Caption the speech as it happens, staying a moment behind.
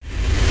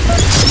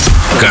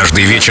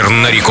Каждый вечер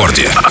на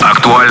рекорде.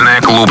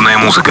 Актуальная клубная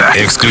музыка,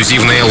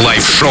 эксклюзивные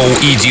лайв-шоу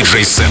и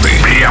диджей-сеты.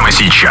 Прямо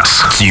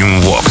сейчас.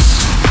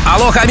 Teamworx.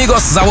 Алло,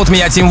 амигос, зовут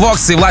меня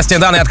Teamworx, и властью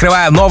данной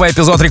открываю новый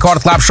эпизод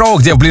Рекорд Клаб Шоу,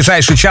 где в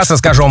ближайший час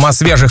расскажу вам о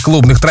свежих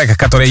клубных треках,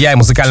 которые я и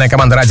музыкальная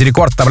команда Ради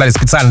Рекорд отобрали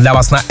специально для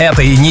вас на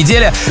этой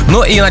неделе.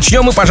 Ну и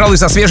начнем мы, пожалуй,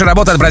 со свежей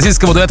работы от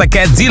бразильского дуэта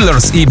Cat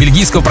Dealers и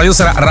бельгийского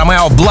продюсера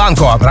Romeo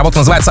Blanco. Работа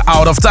называется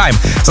Out of Time.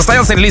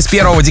 Состоялся релиз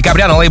 1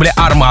 декабря на лейбле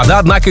Armada,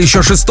 однако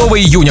еще 6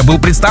 июня был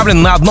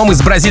представлен на одном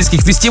из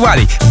бразильских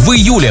фестивалей. В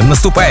июле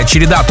наступает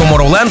череда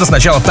Tomorrowland,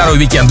 сначала второй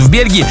уикенд в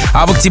Бельгии,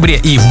 а в октябре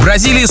и в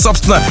Бразилии.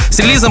 Собственно, с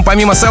релизом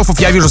помимо селфов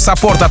я вижу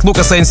саппорт от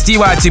Лукаса и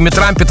Стива, Тимми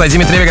Трампета,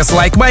 Димитри Вегаса,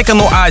 Лайк Майка.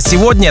 Ну а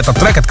сегодня этот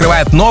трек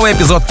открывает новый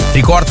эпизод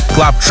Рекорд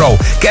Клаб Шоу.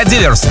 Cat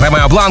Dealers,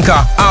 Romeo Blanco,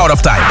 Out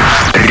of Time.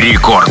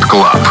 Рекорд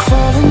Клаб.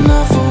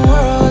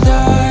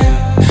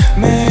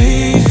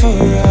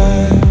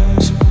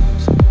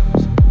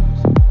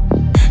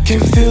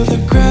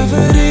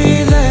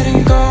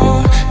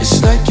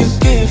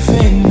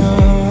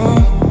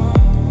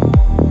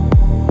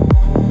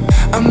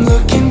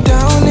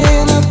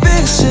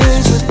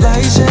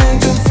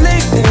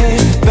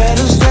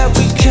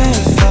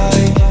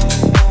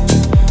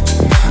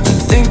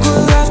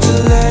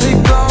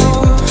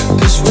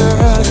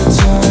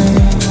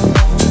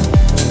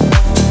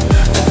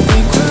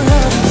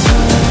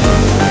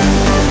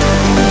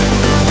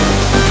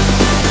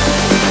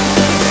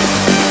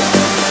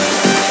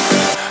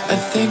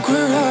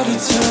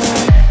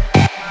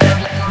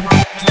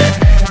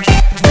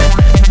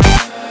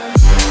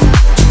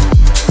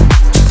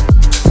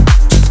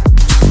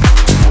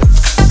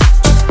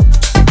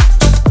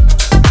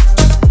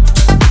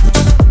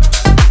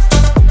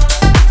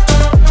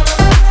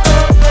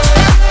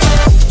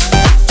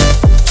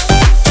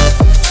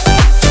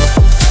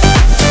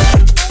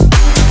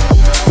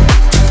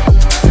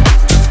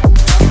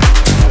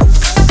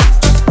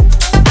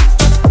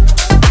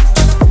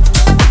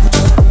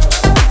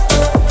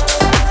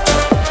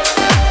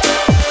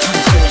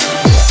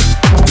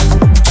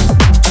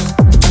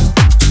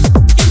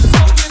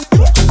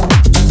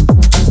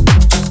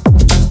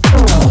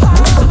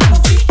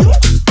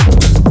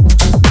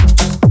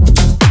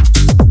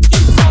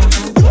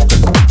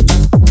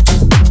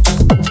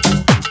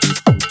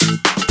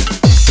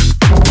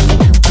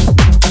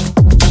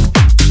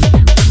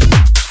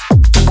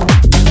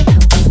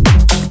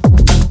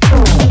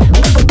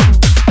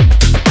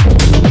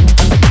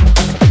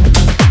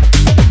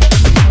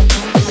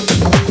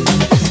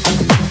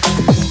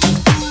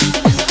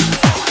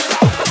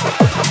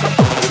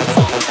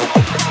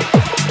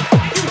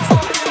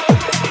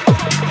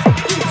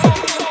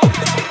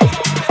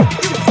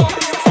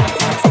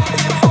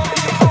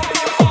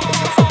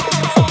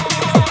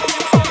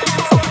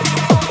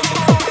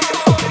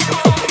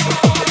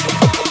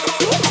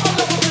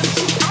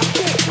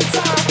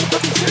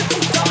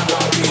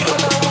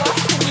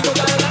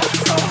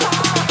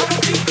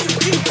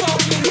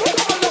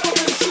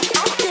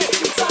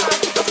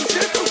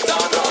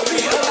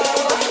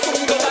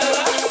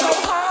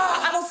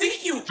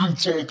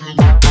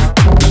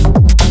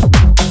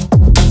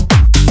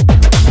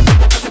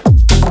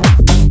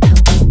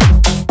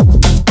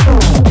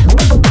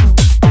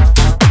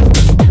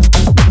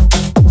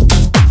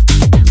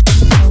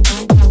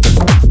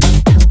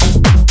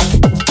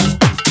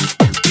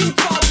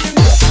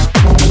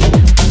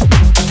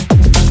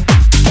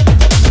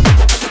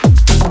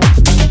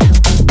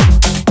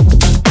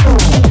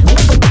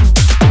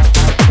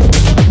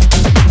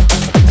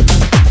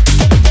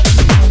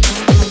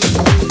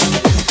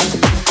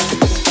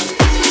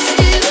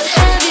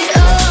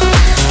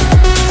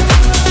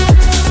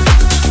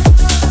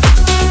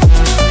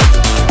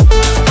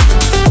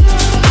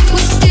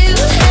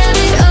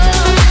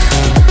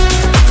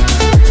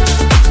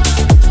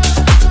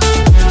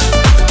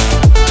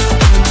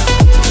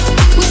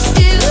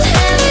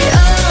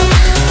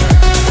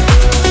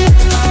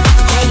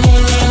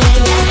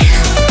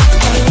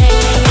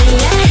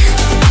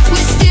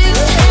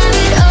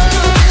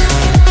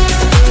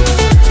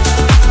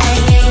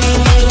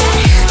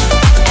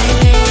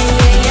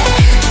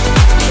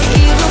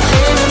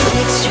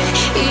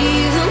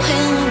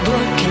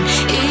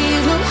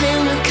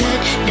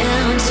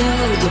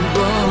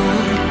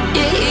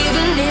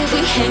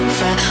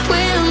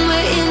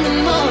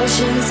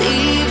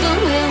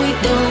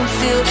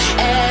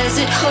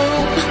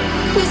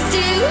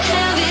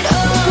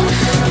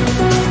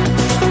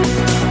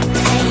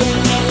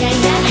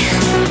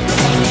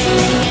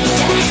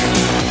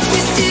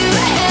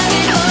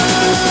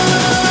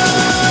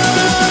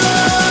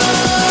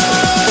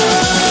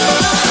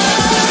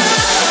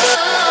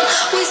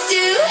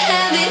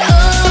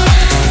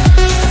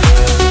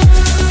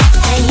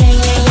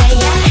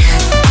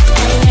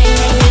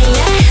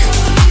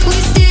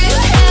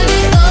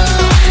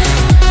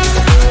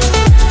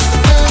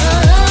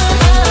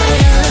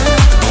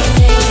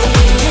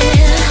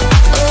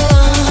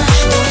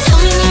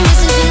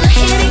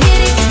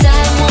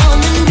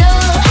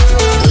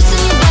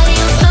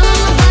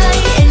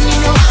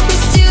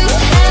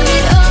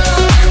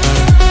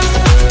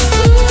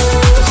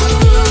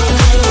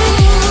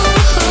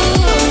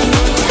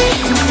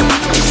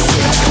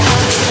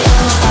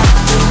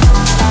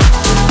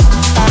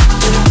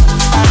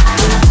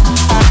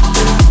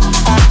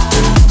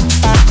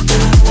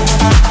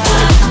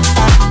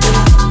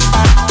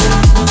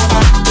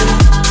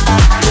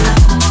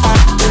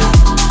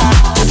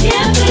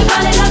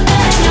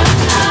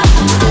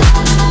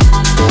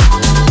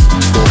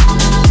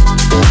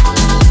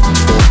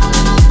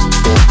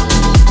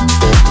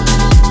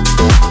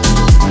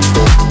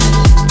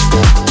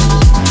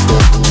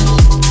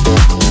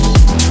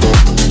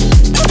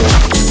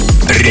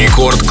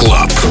 Рекорд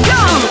Клаб.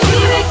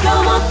 Vive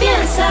como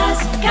piensas,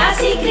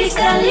 casi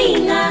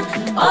cristalina.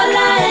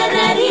 Hola,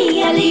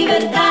 energía,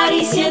 libertad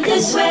y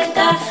sientes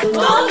suelta.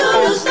 Con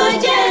tu luz estoy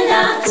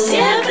llena,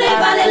 siempre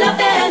vale la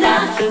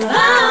pena.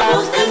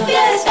 Vamos de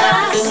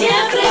fiesta,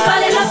 siempre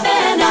vale la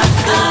pena.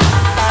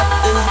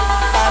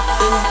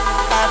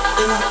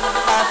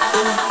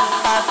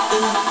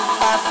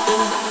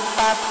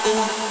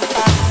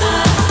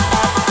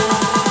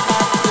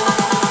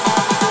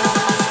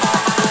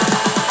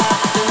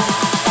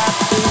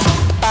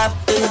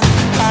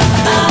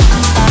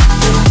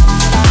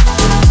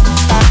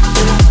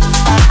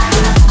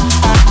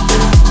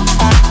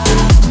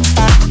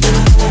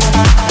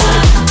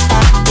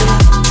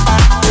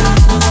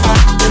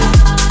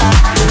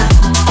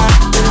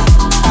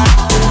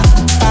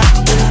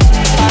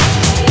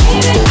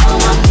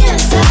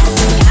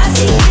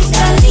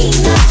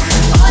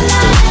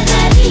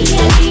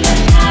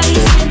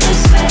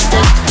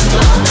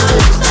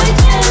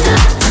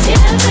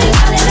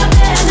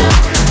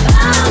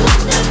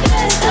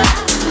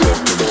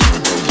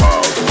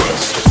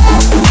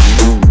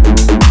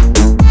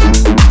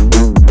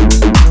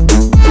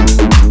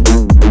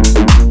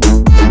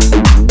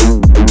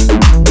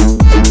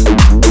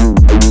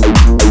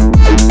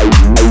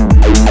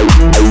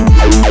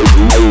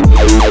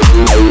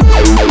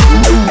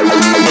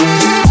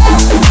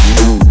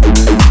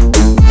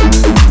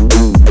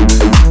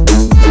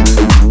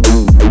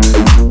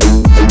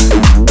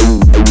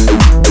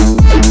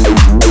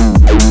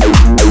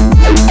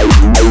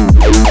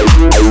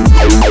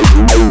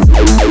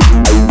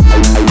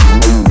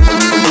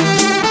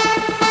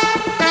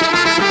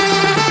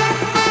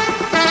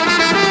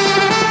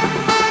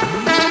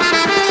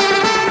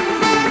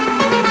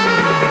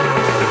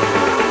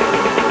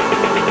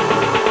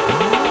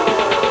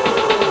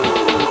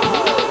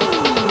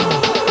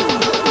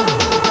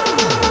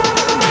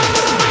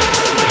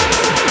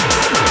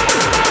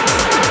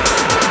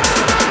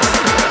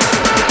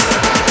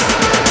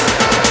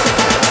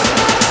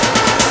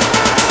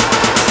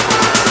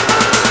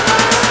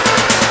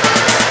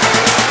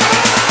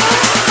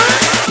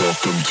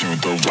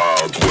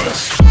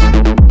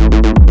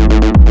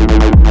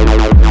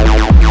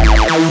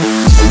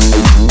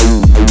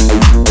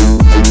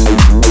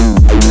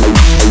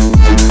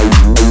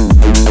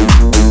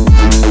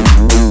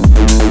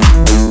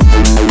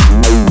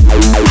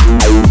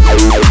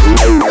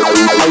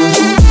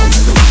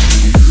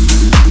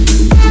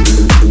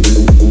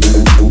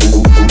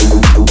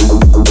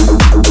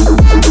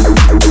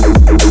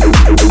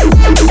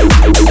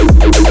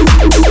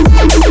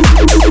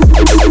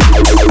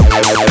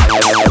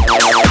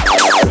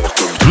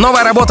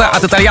 Новая работа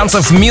от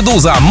итальянцев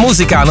Meduza.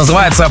 Musica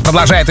называется,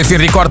 продолжает эфир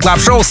Рекорд Клаб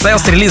Шоу.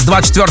 Состоялся релиз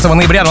 24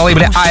 ноября на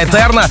лейбле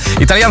Outta.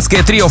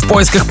 Итальянское трио в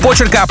поисках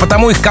почерка, а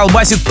потому их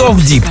колбасит то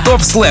в дип, то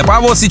в слэп. А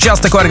вот сейчас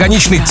такой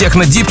органичный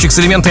техно-дипчик с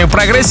элементами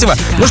прогрессива.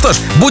 Ну что ж,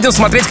 будем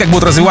смотреть, как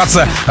будут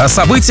развиваться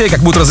события, как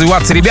будут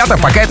развиваться ребята.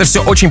 Пока это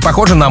все очень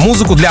похоже на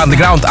музыку для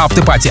андеграунд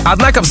автопати.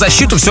 Однако в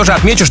защиту все же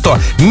отмечу, что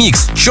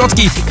микс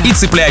четкий и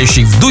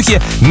цепляющий в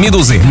духе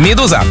Медузы.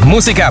 Meduza,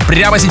 Musica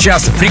прямо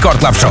сейчас в Рекорд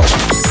Клаб Шоу.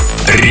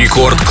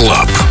 Рекорд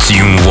Клаб.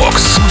 Team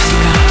Vox.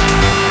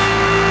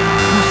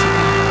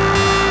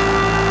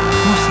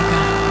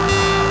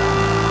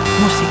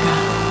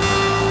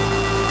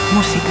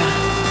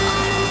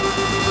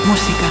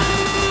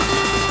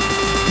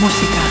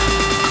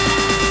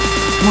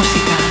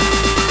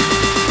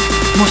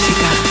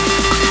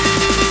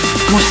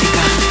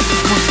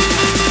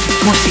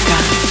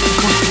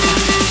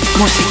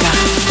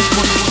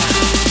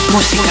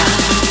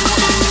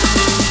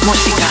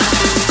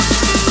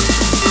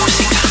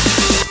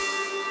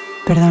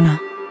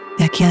 Perdona,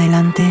 de aquí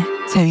adelante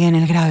se viene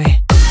el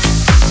grave.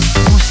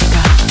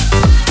 Música,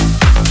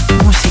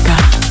 música,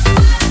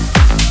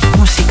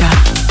 música,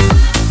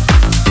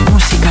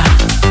 música,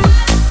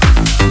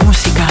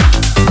 música,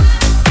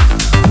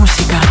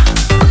 música,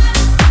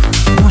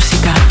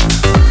 música,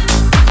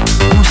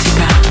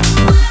 música,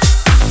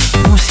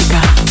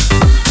 música,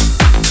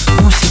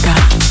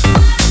 música,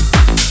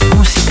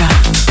 música,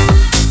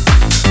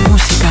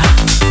 música,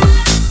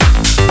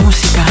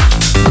 música, música.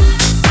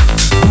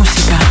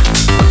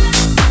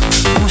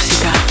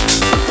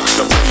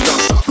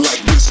 Música.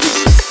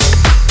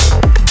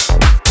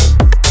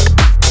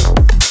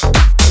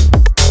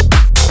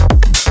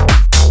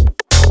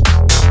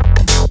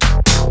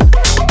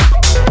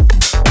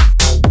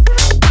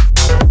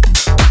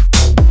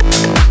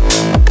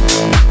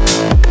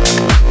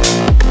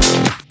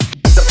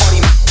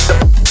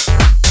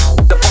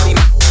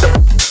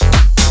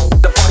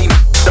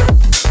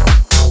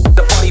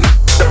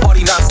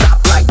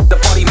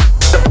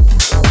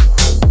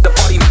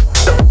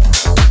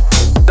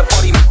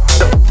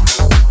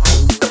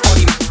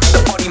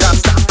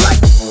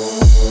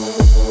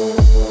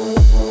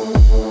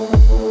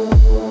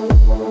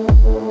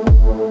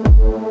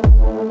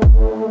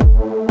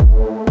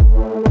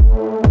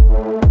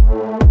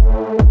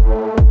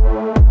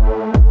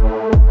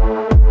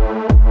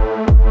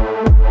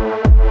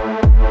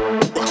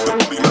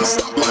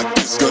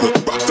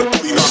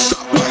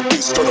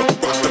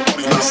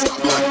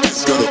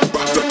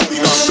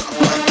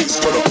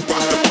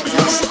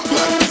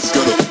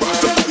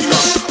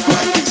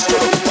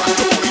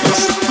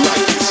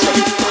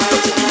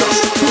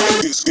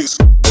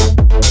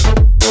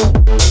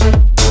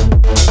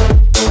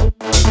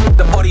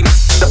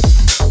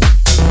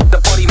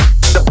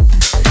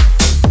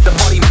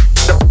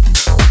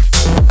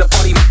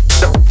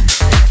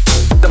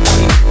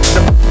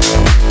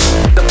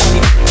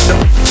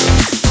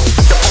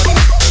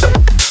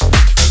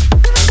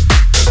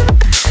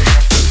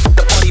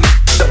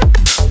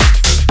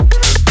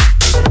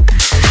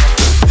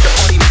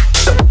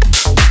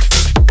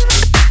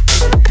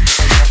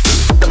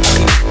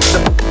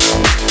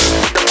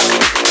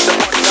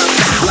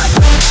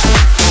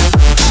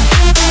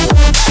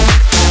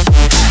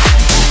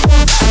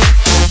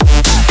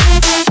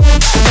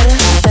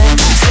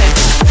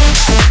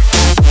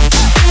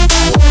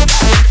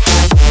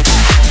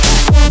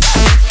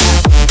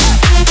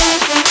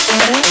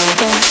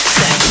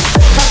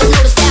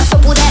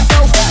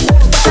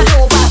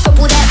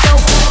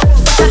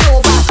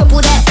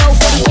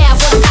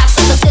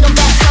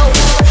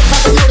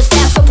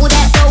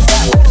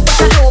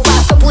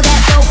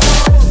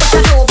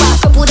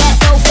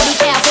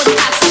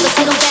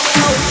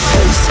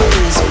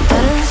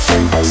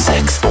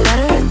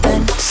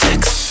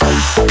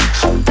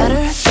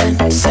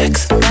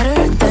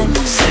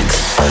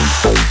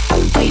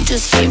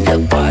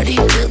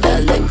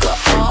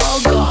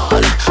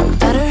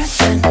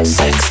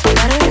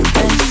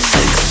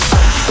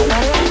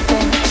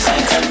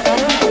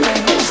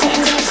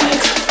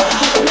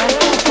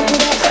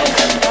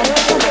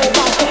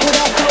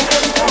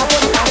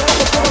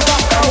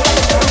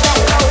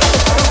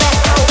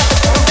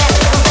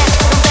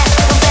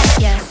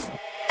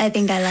 I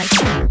think I like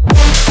it.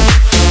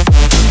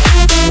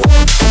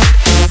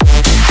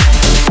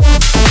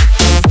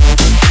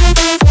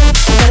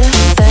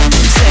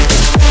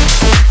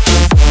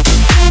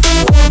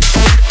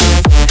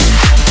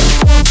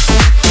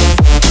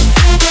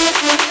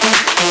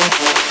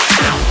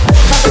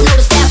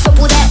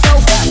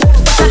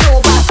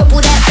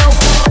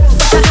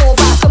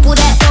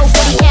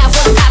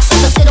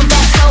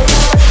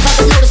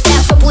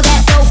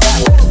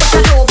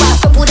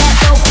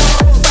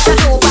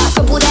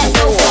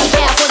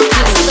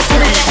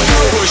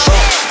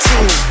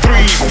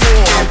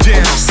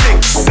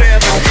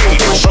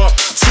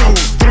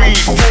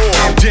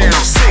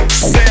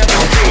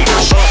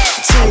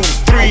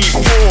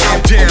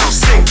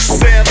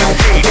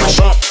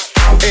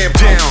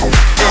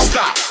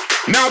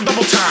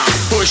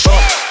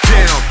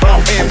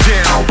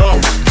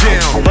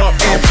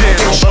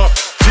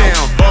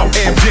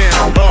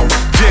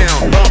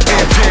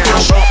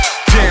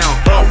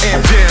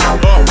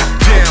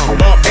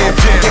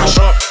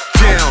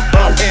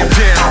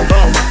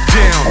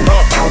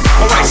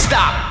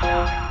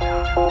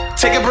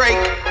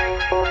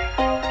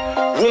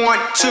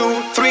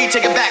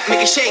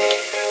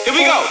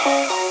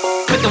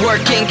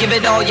 Give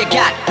it all you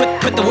got.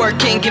 Put the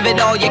work in, give it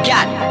all you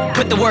got.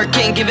 Put the work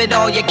in, give it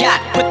all you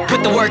got.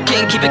 Put the work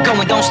in, keep it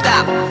going, don't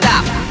stop.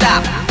 Stop,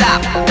 stop,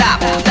 stop,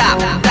 stop, stop,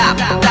 stop,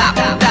 stop,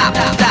 stop,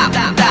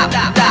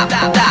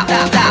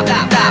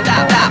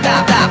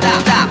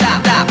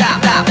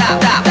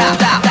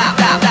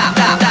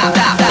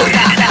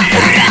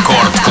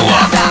 Рекорд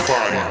Клаб.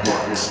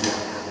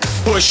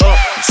 Push up,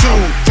 2,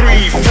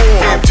 3, 4,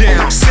 and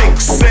down,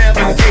 6,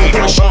 7, 8.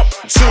 Push up,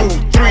 2,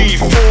 3,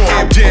 4,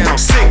 and down,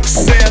 6,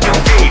 7,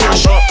 8.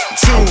 Push up,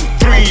 2,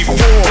 3, 4,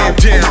 and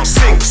down,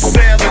 6,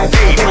 7,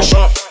 8. Push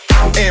up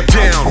and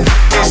down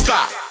and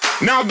stop.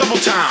 Now double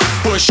time.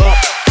 Push up,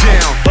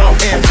 down, up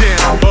and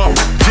down, up,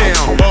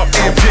 down, up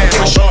and down.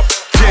 Push up,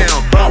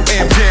 down, up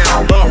and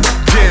down, up,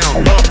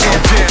 down, up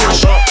and down.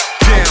 Push up,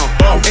 down,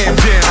 up and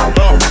down,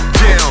 up,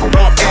 down,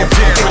 up and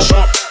down. Push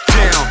up,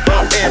 down,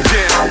 up and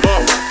down,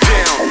 up,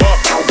 down,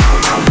 up.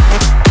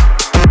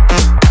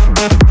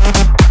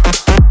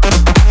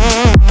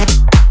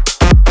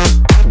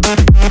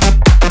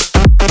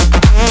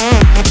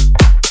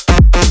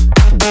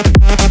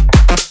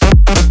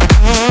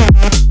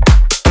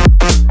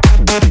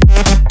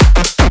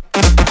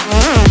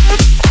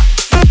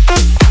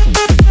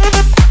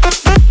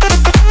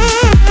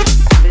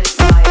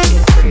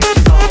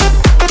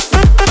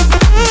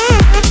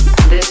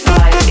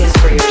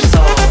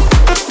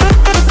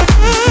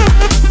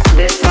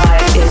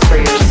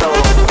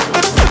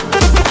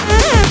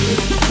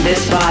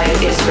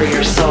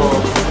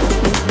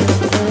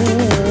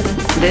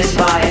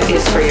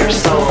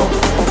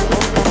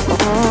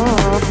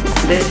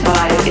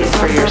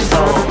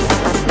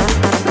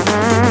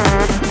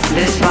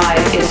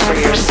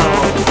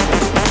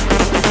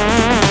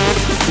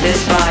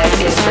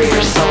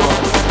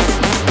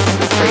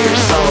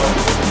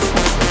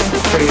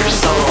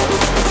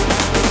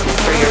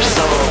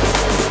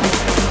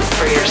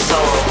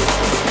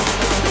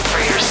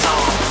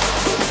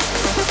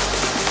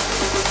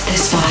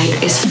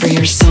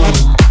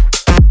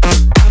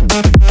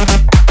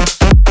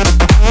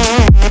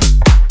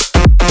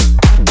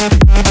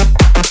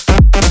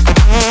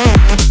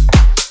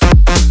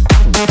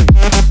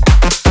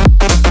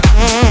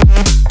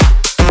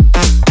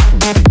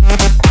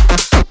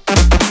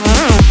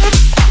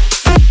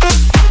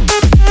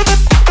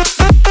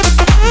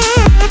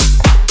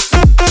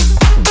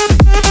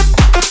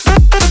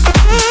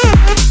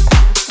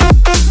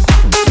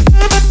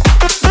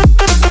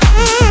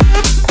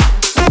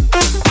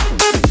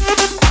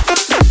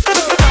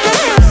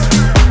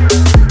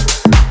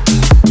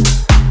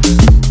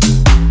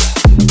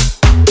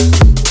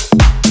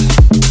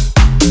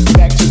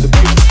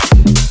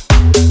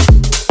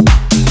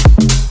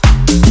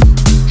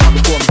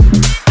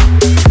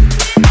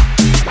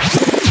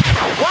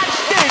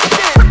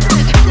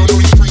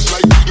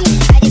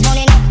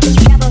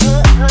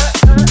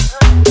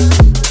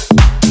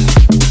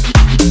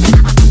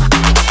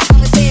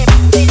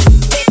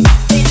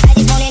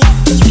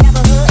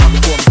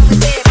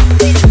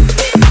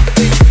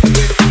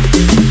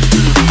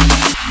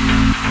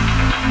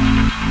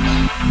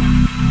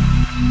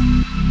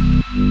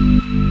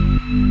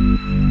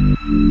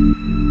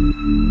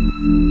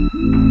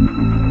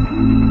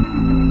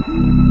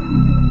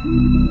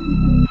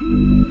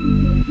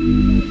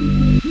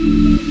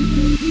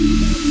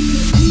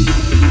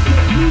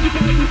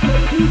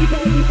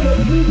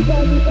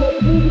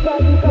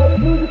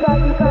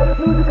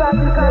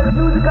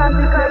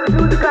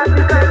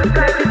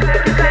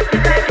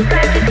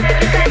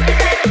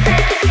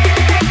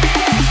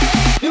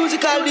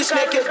 Musical, this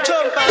make you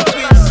jump and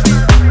twist.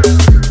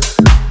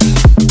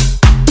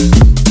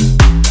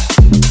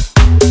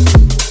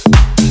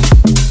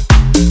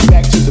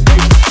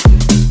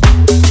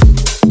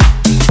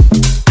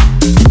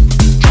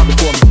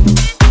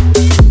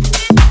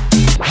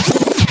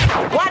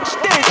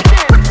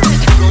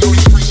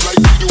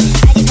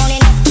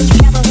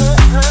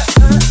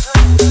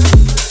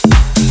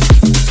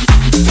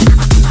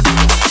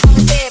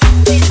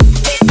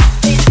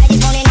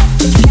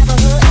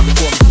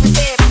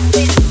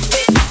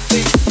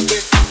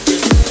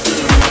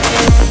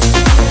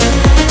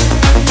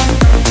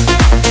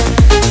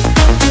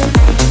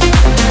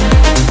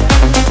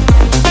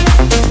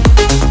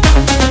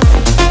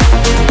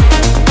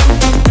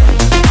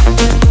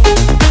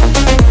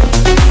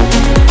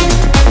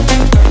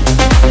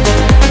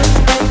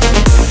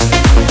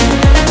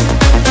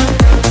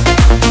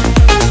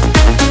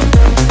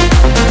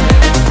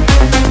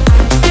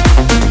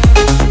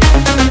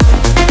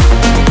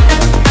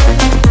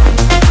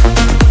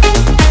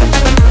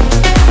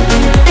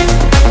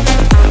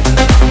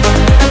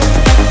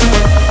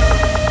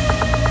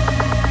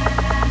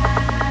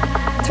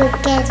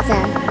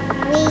 Together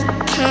we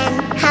can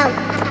help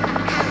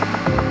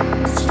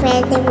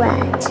spread the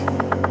word.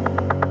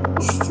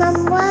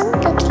 Someone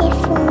looking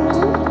for me?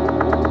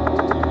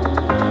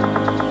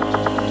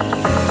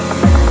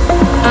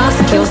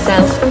 Ask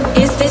yourself,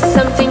 is this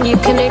something you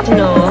can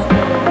ignore?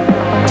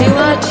 Do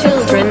our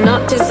children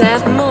not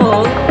deserve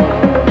more?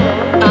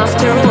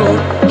 After all,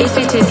 if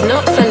it is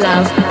not for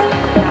love,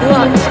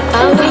 what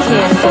are we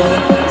here for?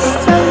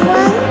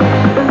 Someone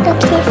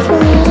looking for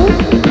me?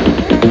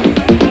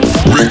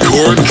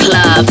 Record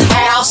Club.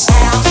 House.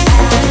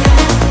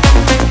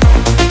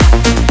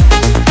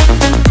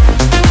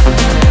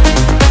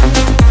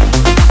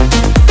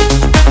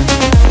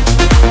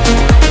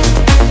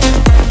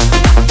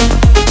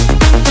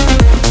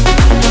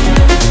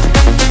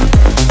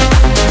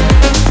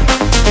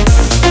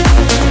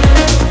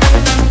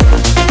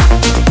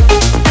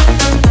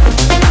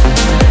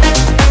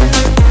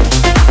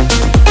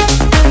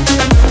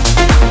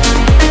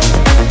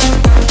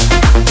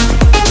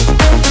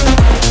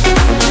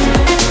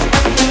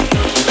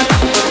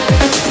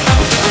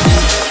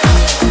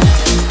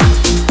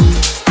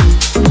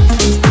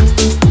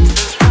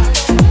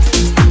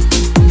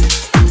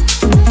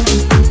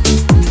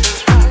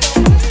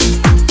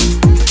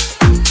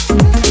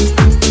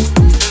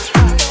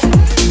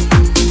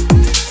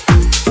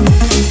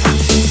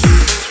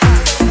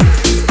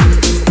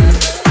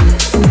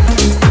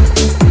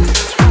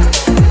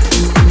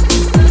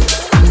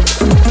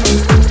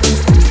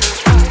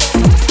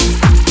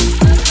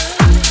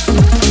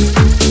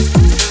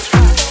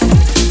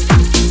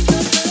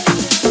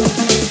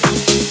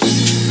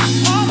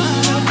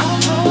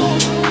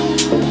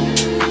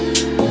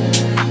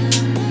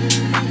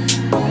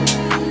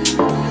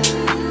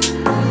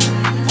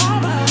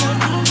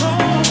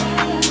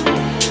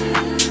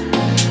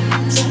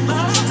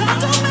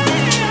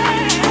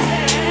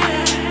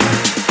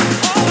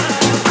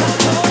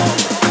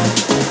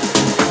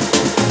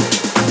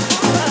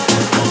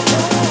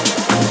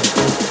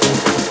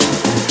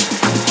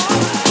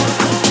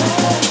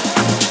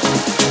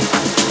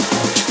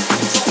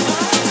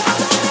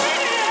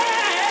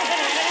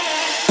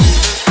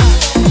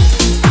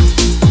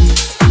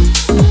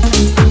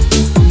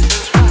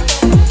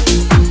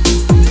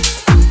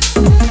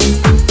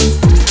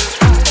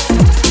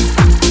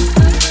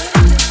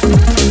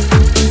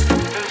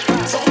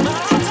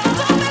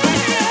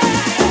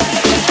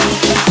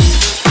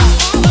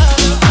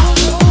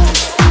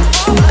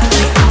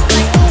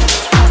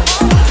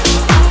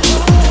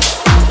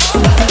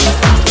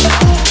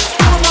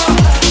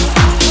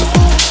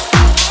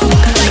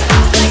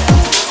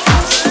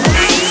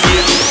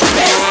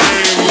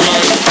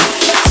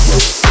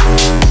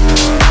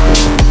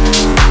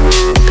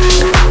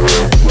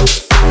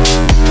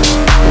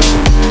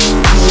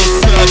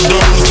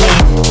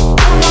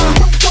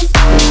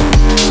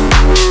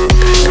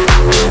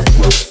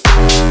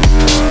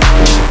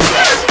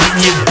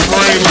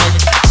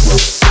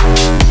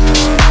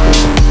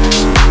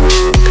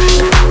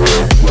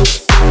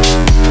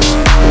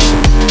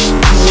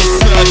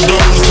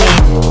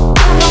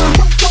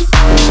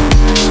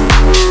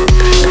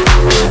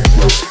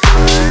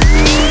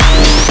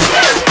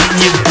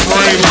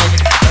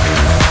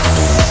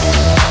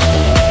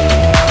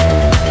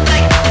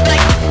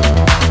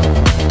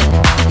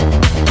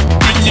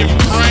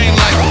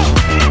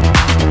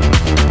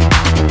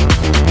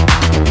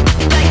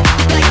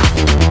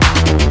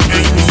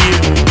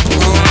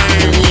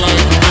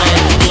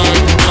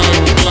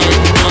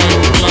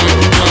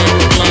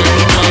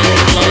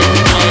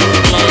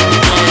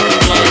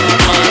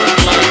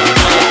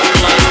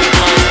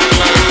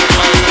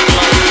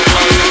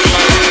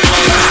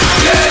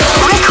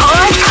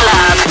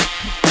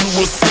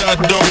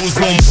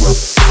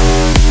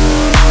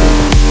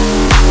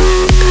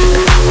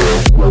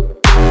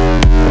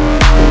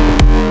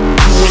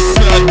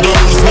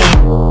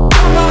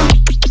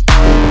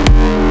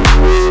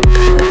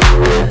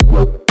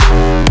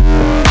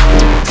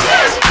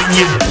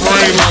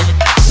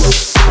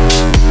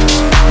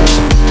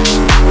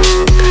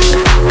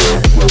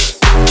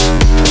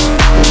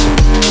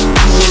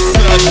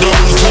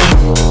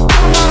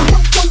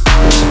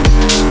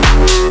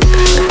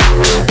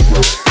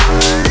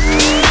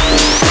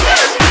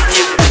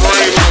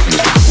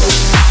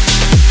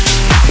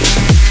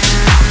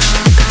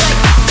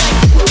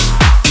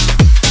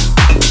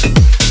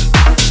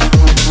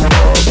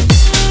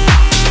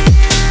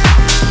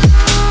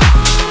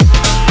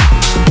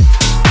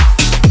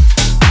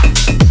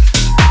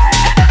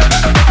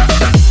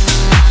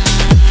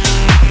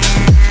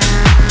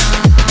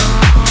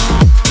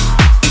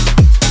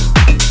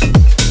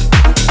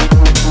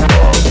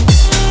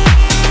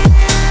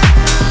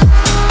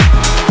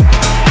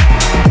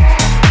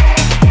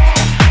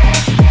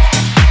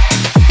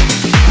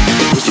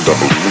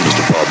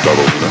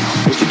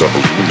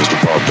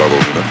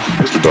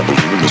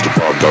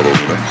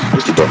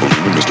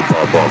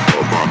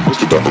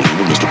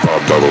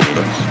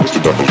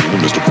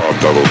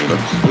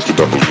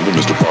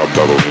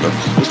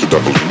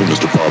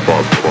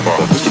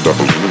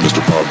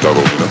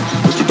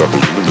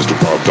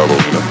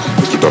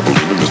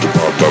 Mr.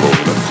 Pop,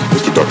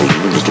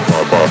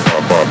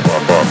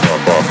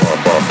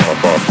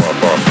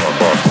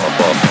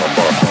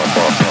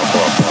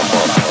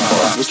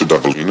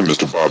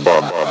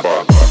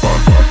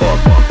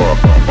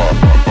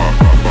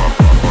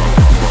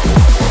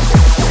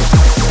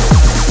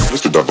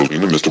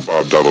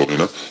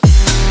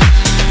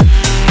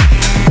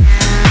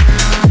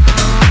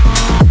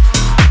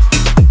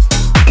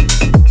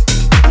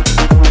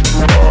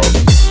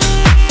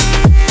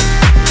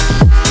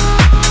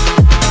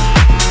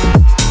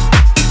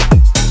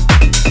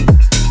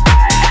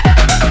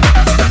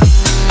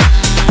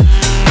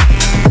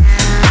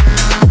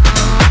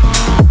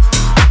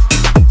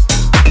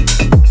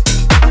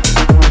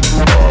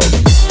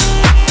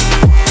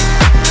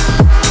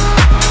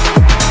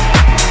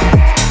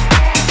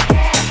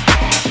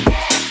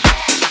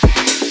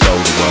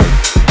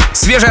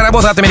 Свежая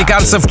работа от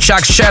американцев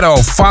Chuck Shadow,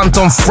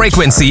 Fantom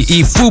Frequency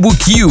и Fubu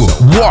Q.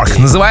 Work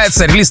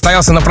называется. Релиз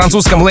стоялся на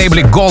французском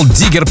лейбле Gold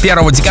Digger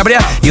 1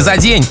 декабря и за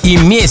день и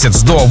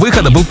месяц до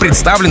выхода был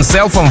представлен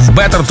селфом в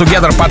Better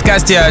Together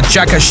подкасте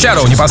Chuck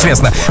Shadow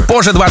непосредственно.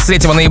 Позже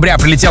 23 ноября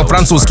прилетел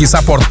французский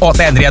саппорт от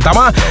Адриена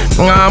Тома,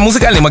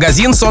 музыкальный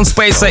магазин Сон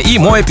Спейса и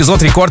мой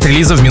эпизод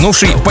рекорд-релиза в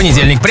минувший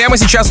понедельник. Прямо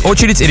сейчас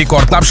очередь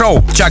Рекорд Клаб Шоу.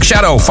 Chuck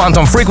Shadow,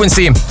 Fantom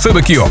Frequency,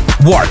 Fubu Q.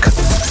 Work.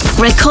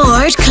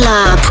 Record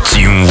Club.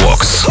 Team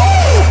Vox.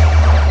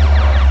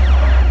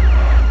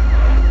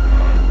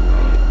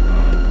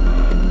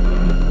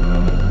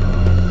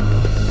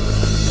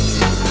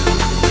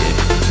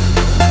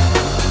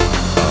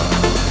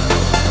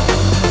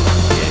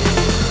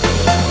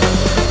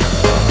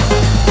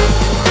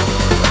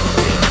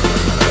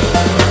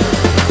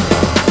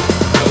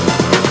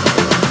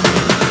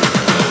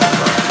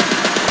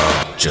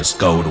 Just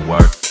go to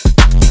work.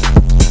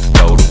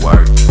 Go to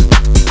work.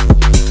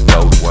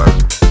 Go to work.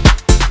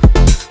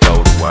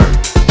 Go to work.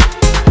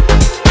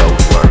 Go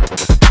to work.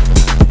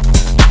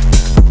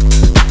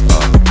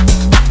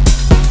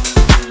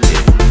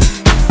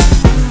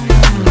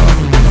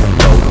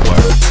 Go to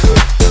work.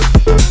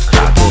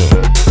 Clock in.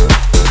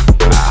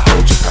 I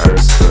hold your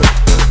purse.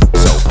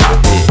 So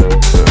pop it.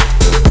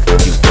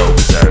 You go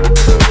berserk.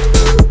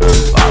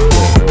 Too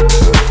often.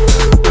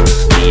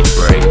 Need a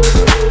break.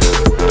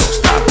 Don't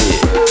stop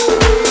it.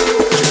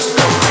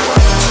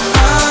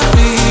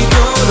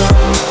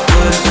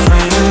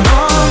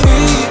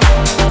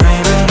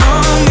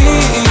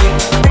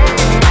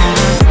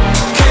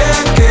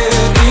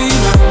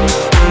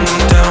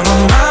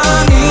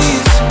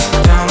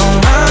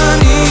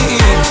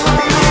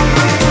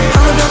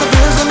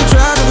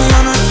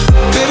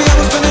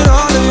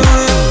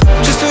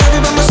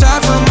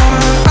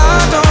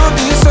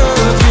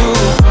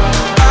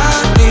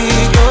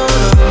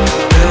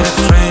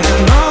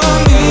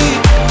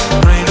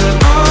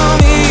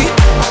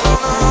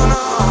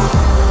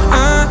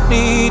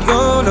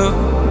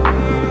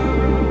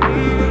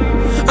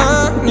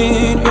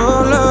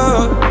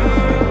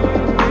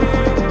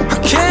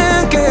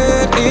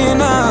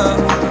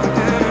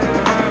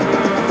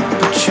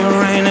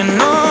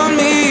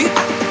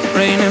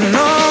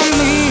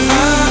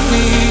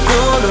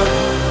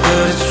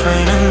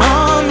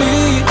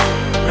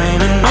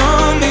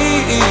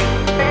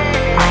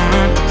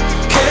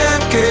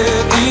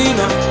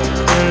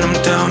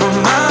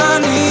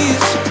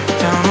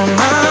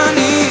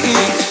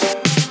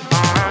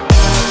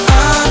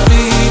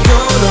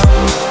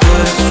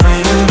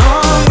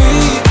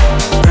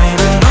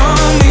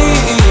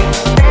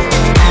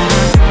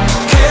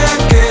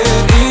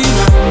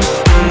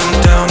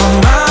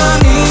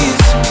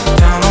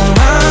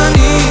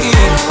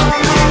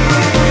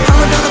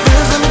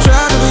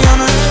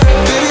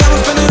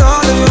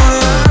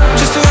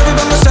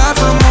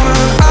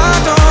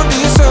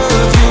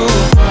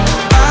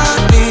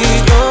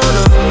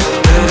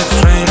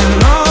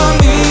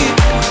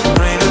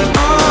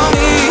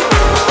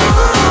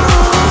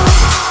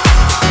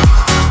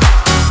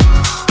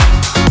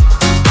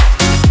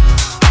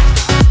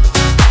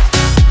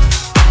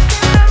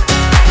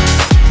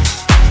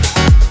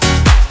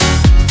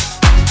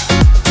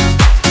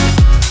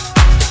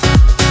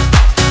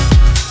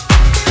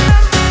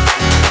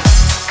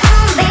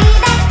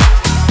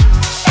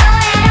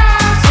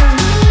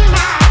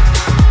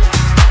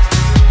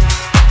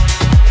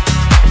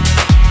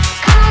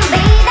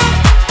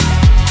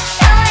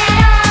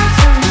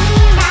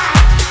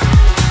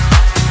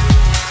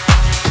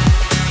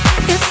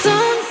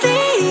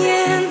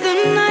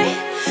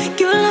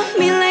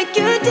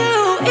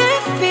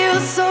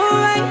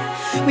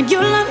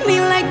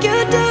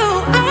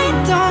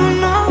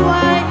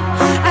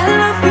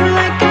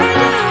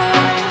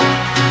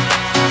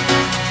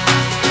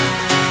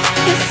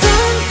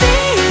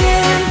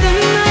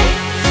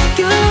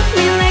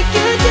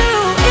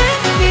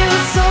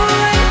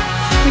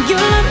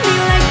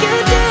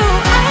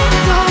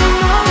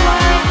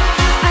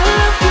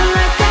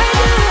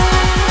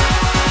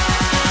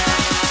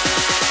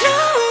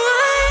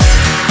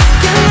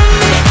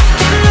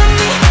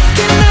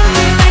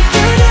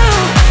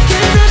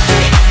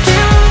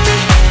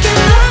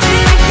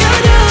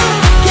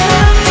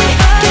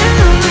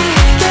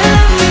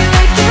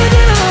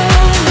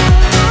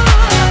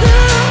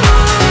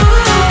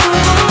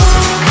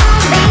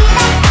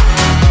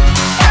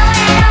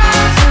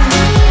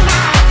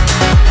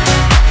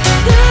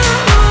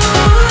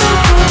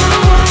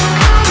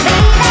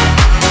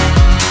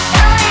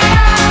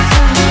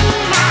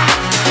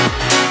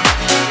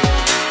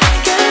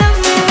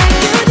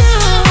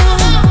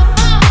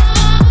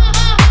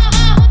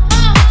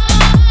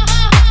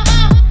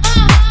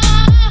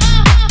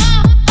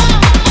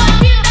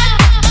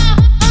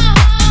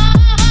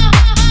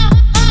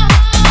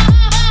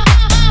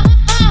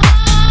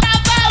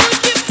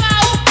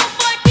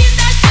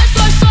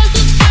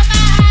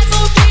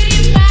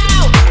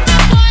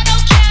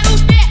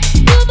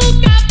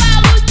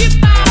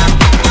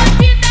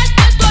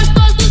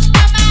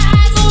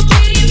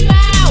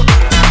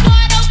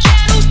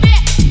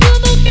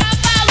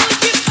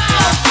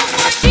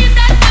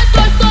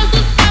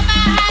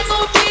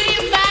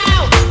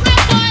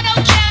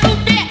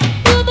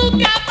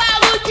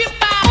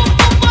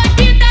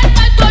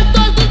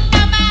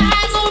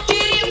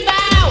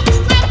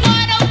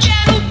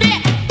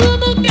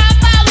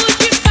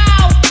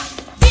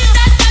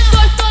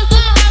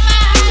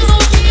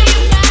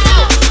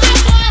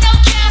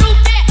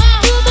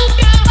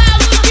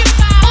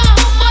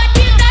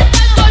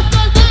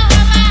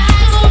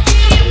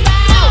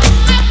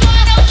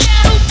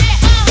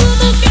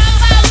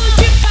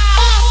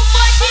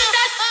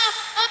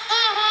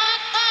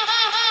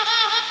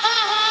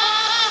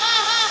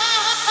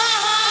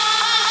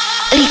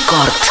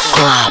 Рекорд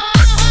Клаб.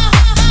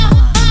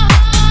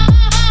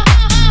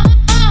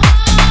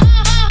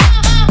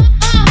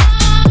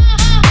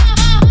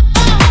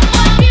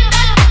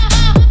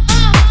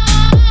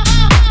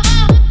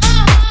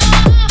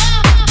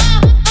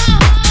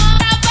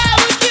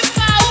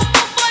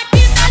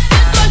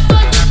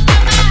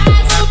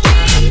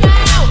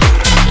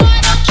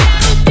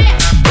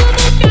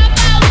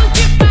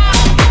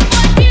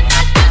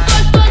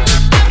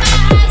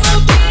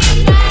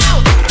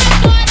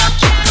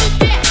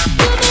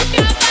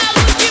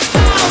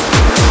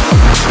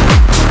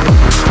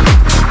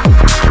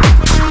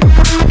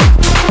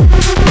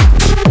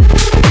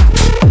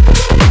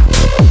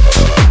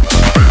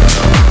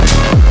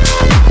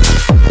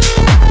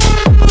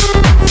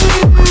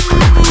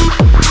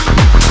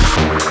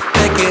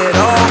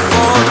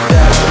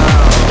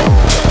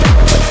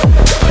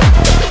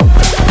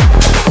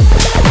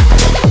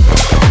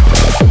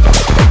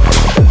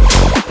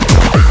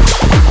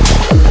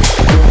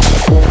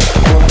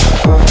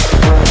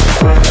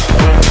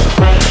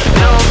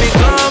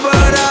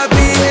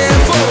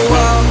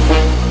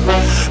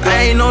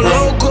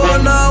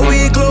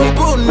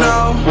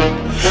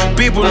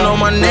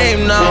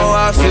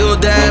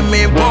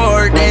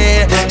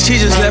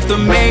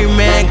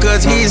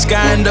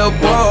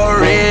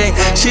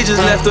 She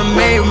just left the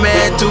main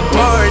man to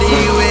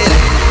party with.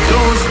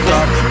 Don't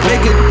stop,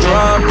 make it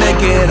drop,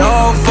 make it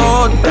all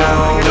fall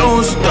down.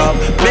 Don't stop,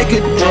 make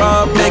it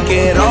drop, make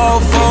it all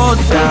fall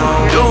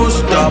down. Don't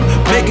stop,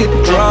 make it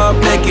drop,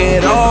 make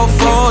it all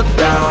fall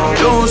down.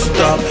 Don't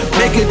stop,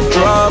 make it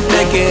drop,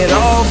 make it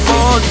all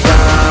fall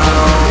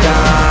down,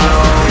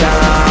 down,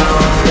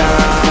 down, down.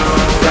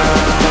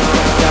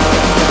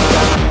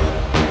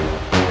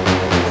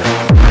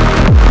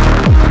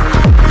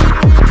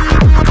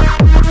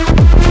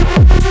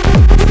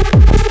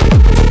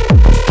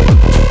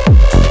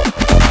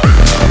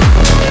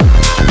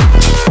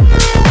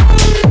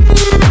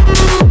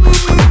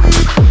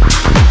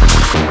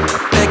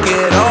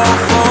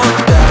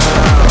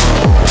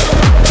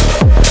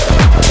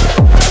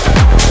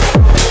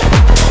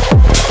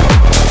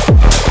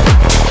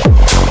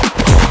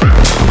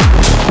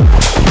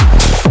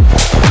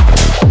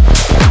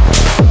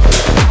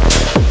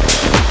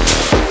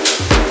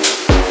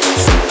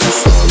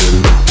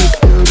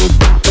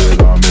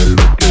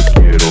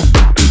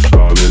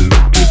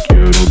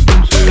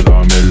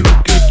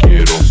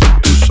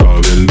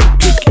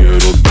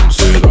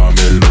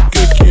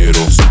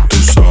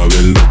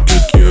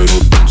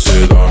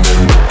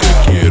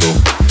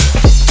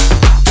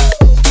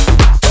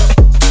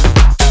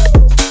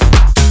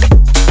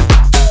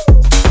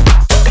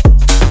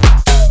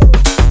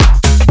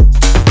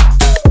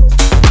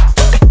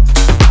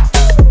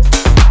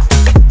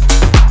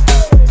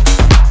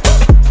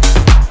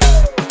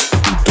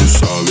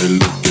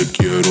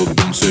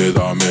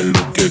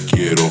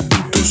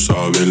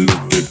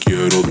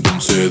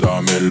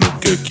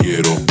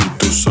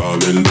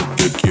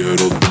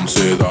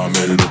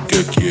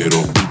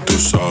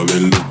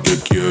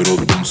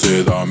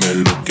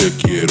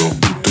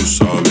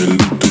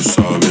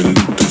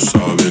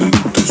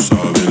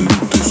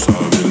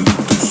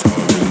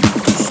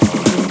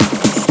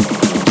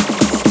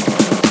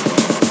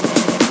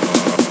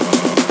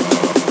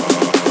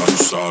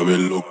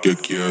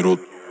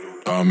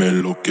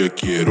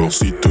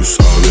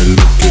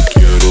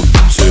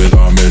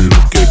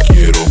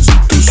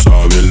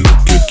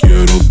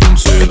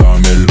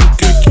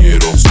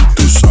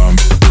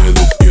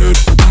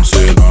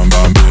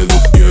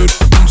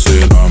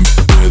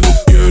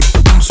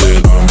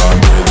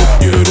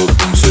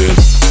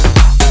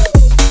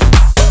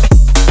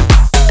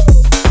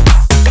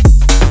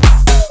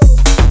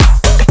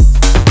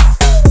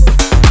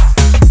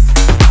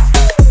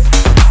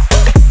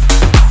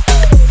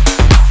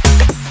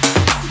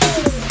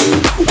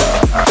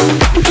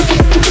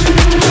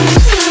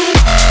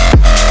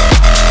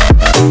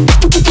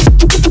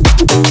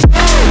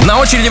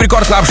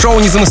 Клаб-шоу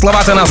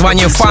незамысловатое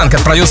название «Фанк»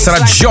 от продюсера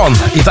Джон.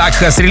 Итак,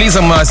 с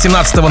релизом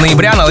 17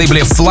 ноября на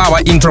лейбле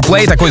Flava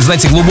Interplay такой,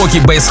 знаете, глубокий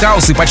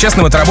бейс-хаус, и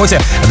по-честному этой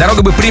работе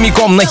дорога бы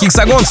прямиком на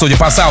Хексагон, судя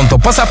по саунду.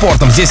 По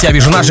саппортам здесь я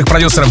вижу наших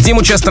продюсеров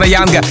Диму Честера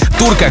Янга,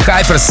 Турка,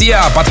 Хайпер,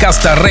 Сиа,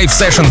 подкаста Rave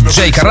Session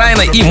Джейка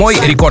Райана и мой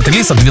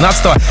рекорд-релиз от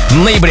 12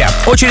 ноября.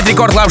 Очередь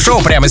Рекорд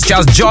Клаб-шоу прямо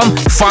сейчас. Джон,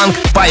 Фанк,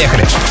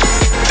 поехали.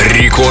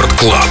 Рекорд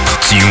Клаб,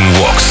 Team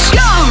Vox.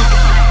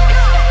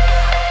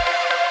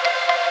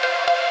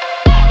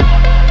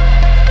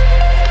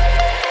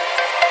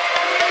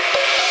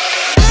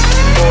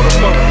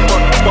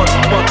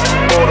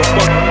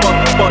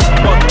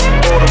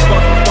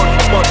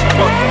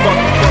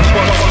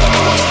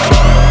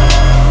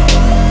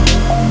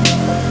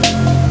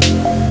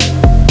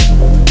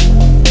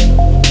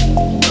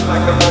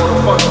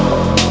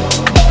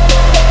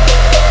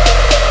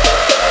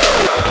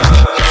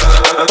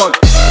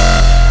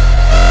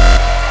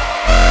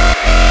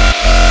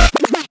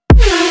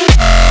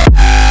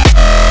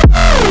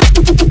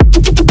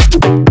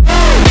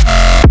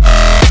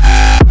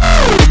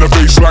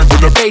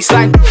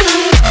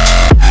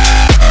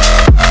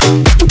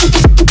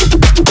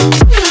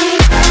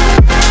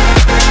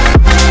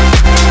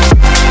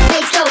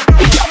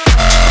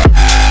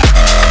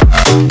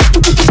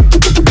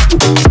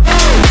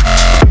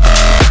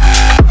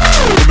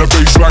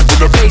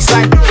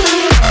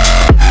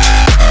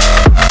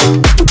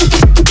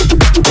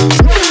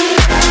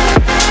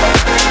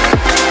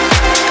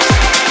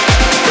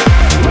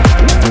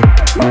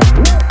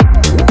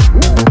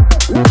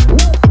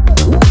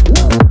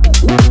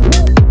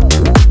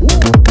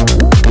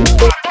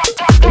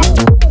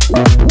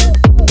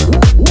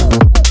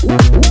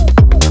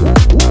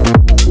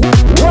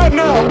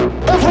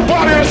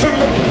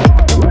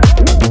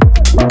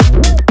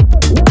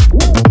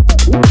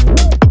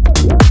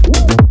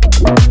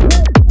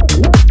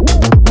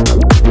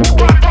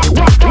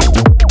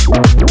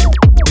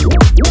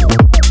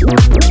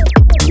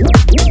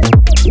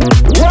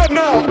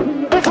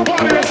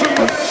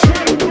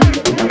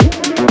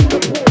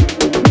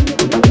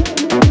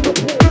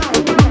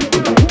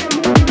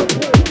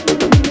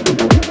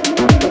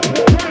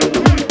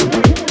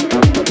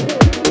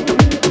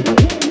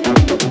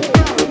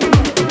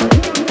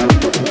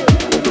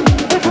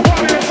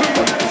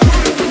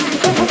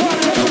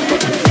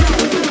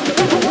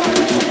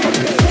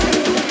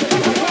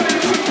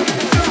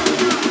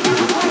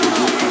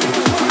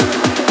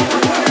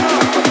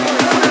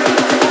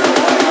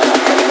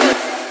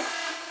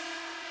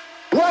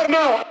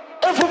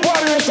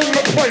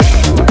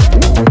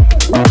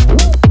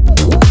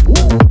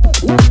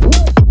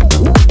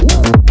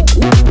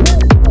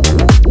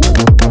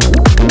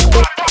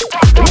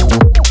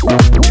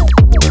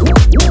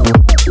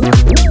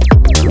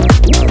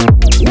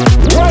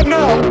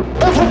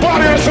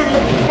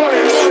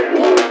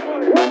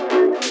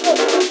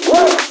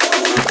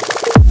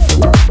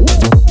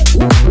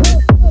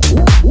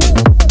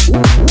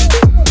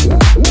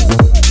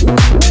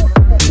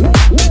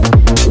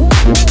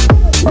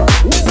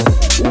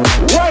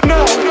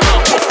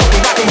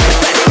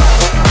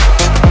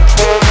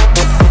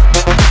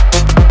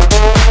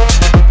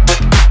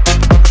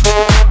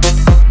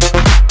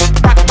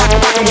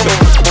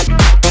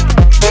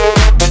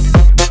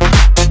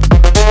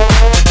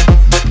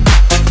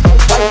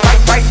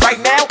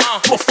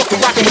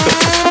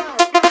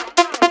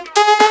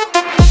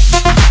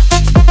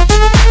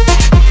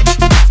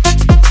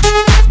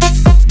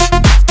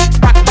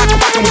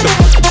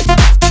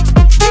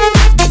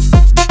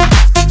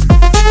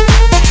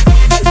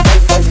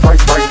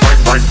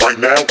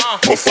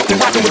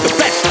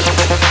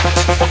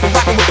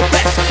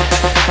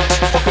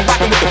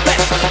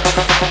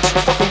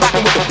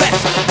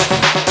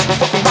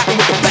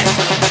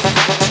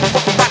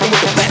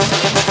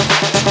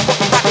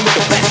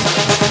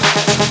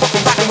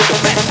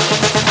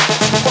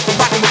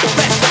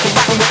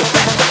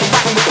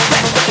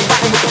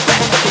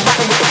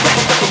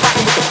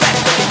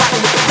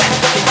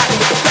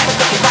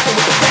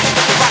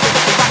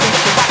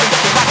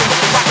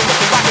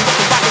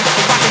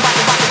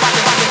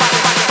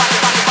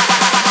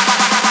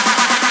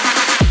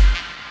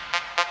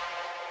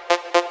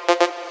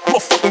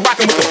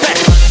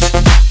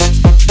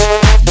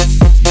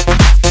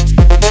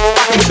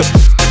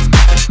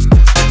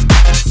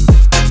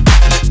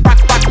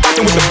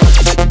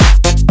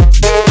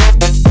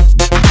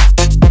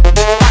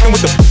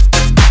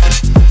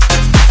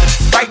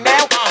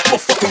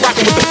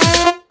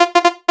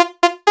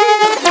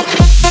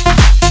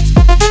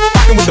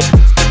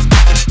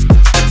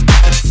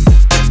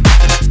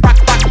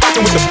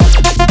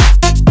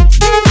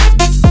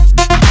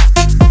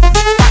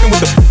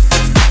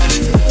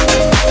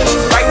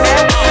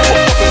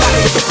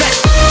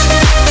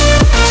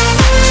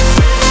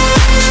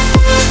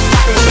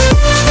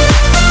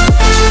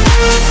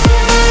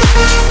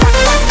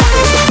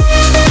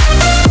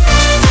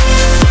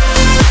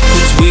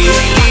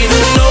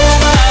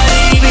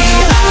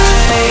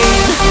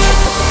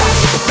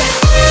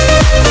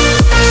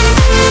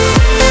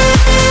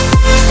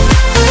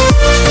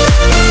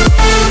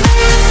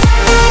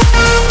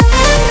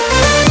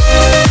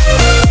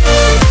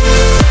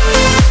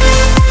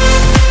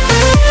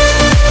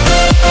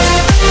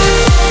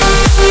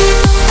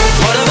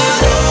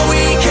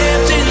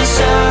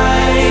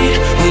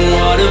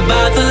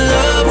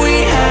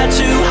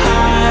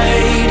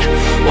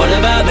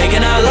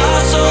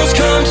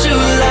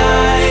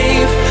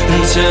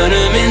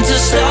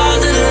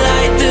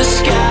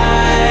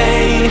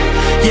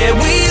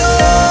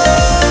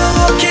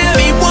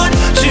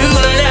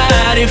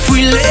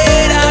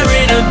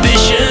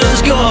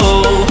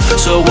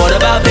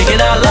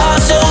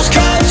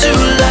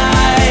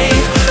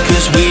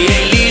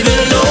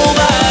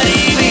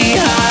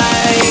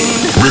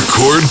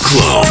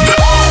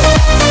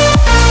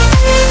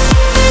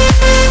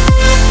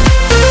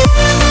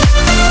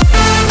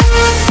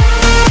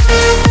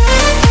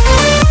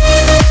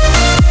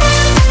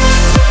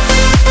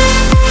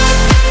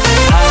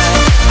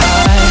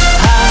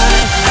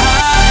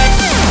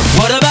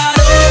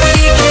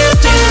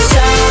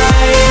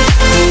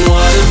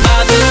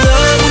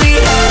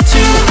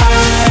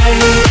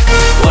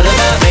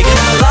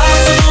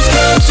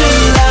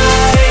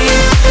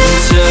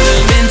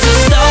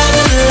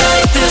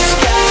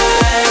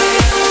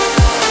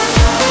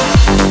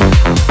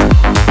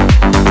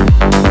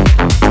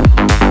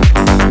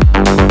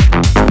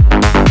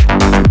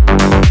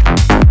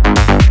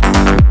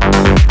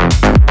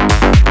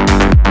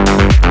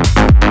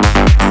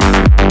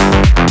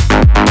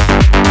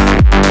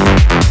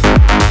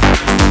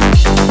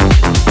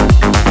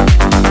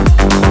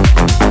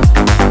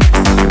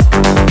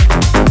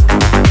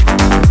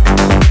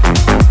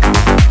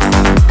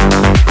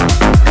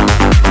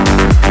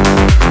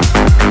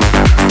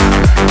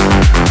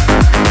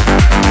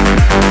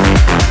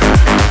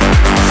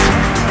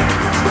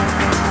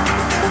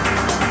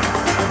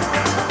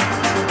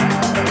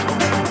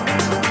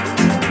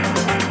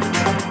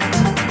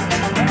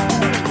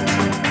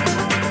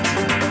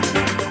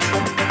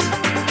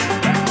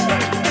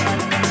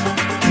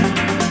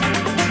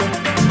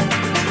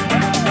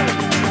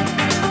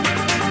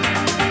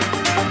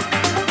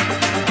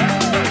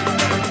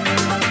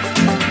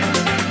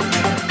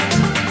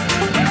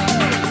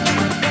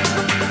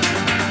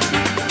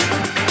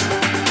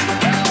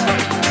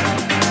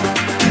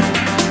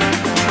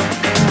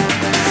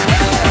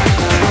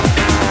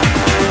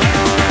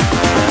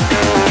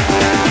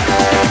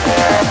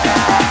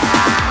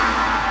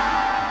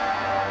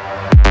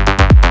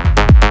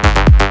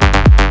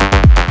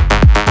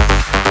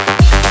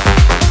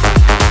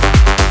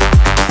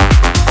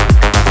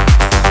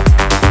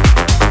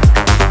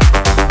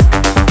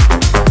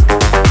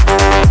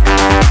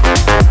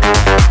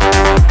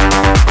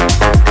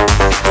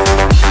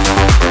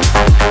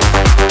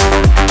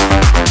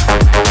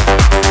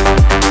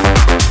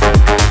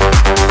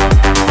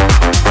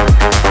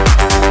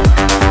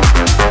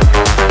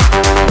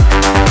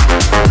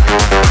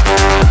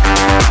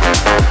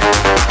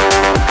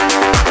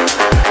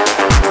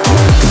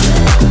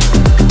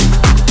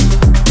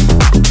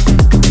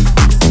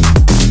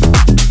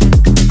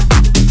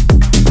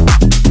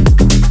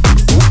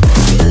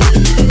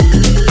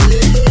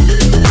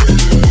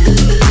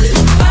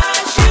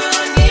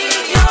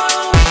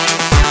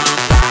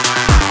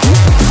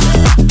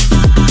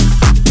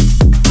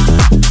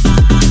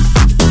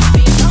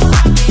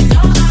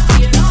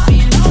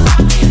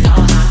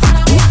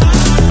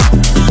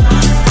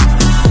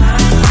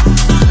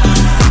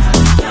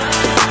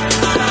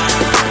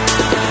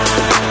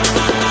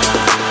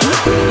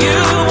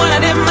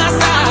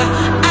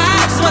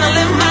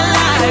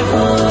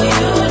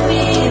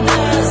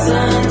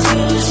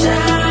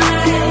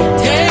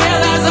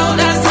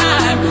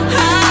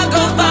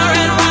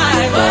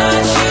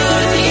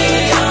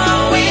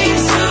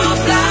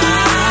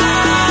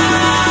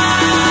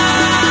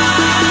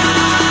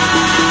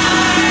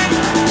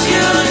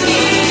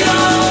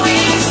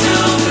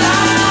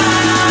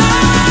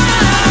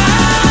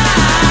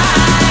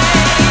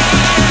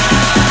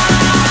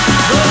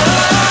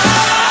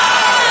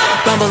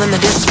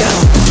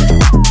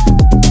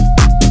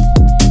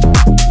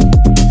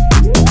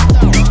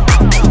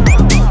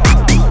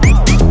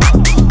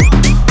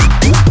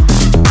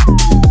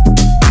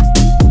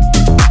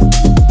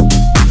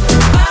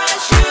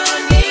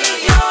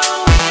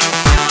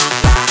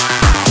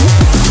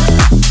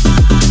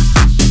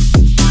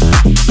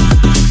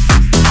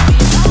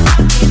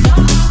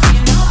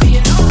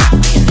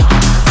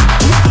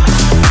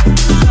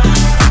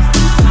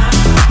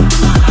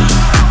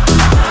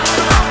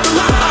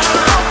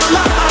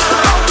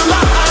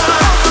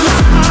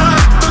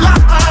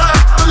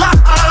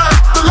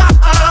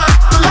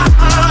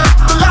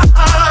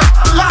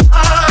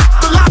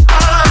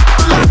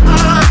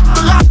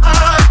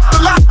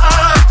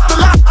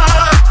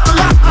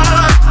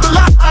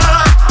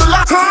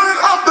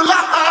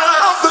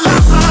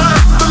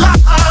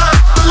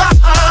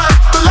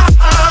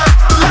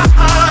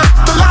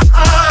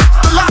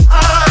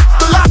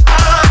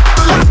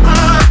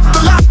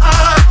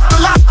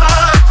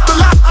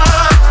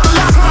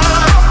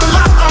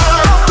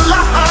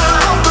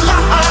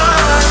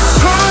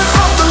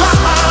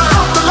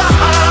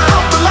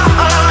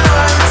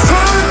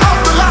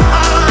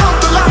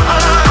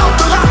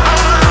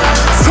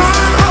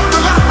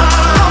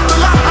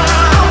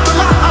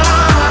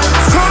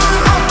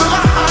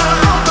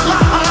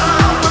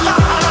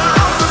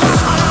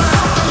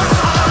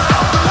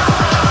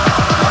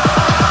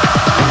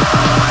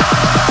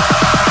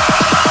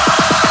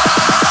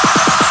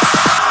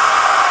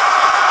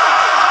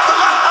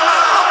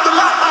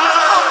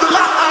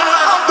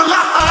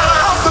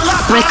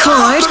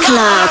 Record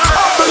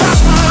Club.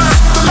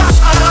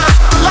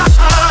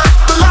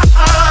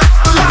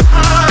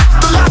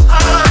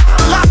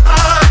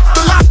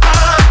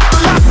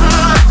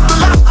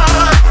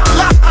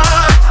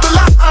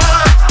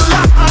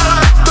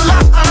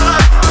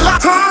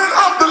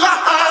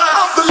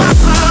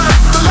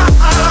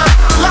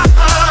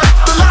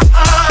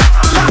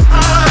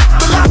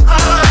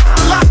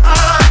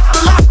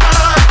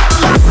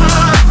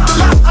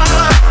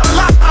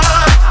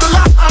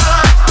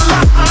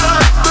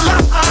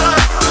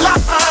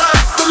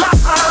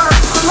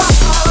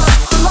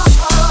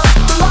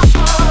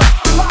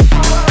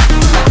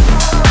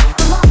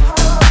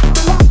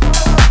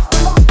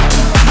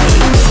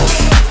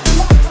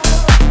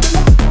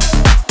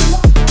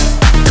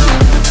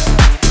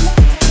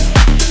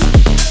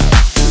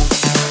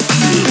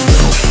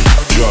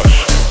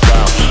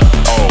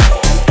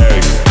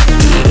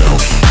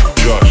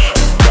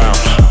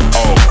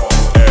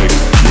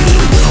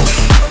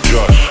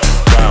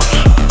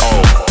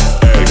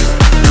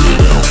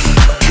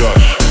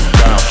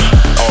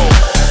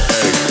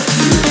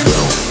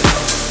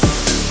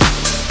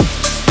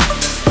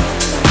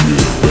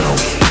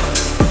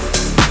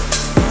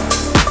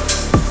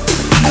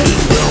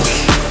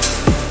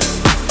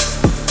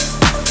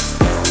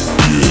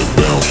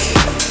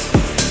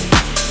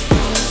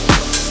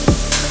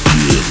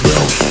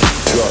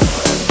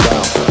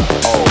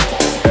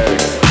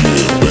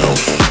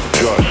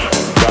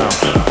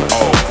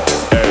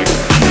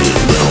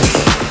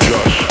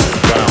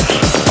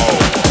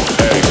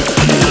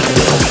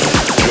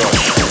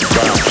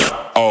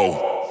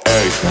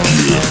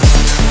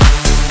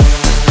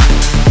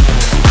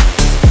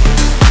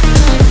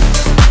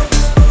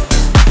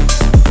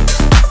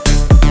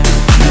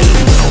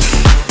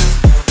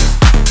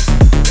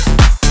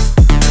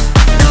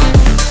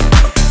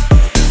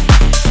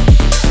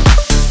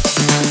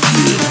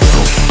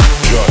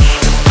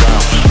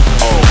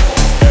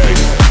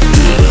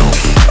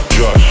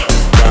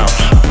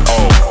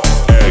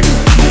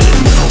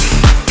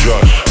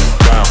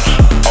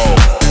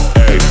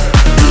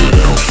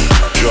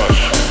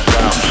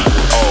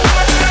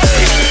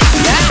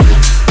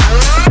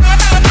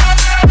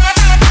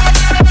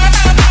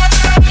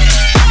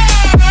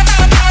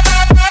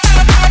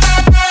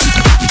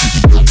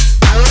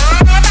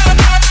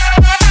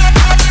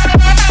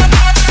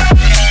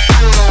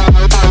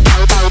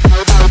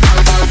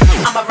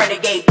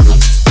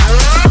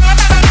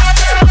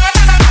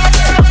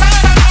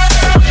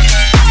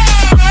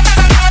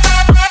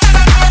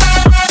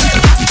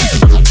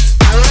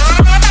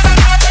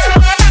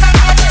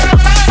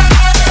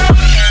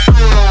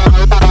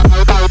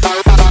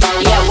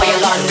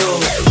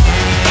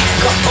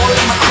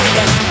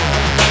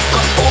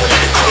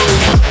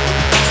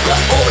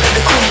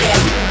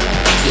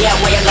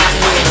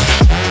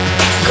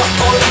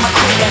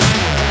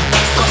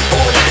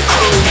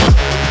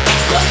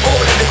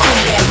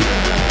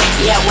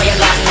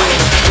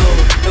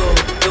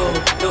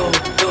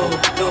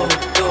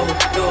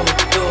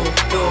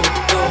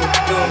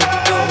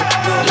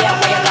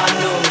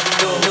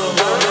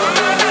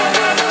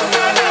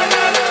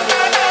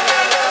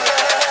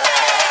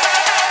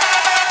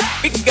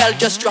 girl,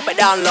 just drop it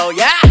down low,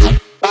 yeah?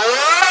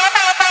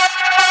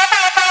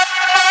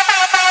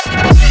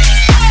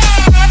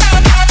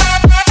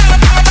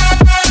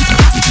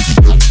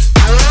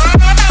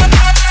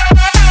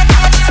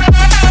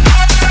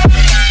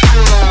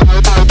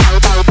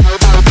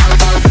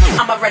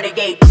 I'm a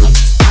renegade.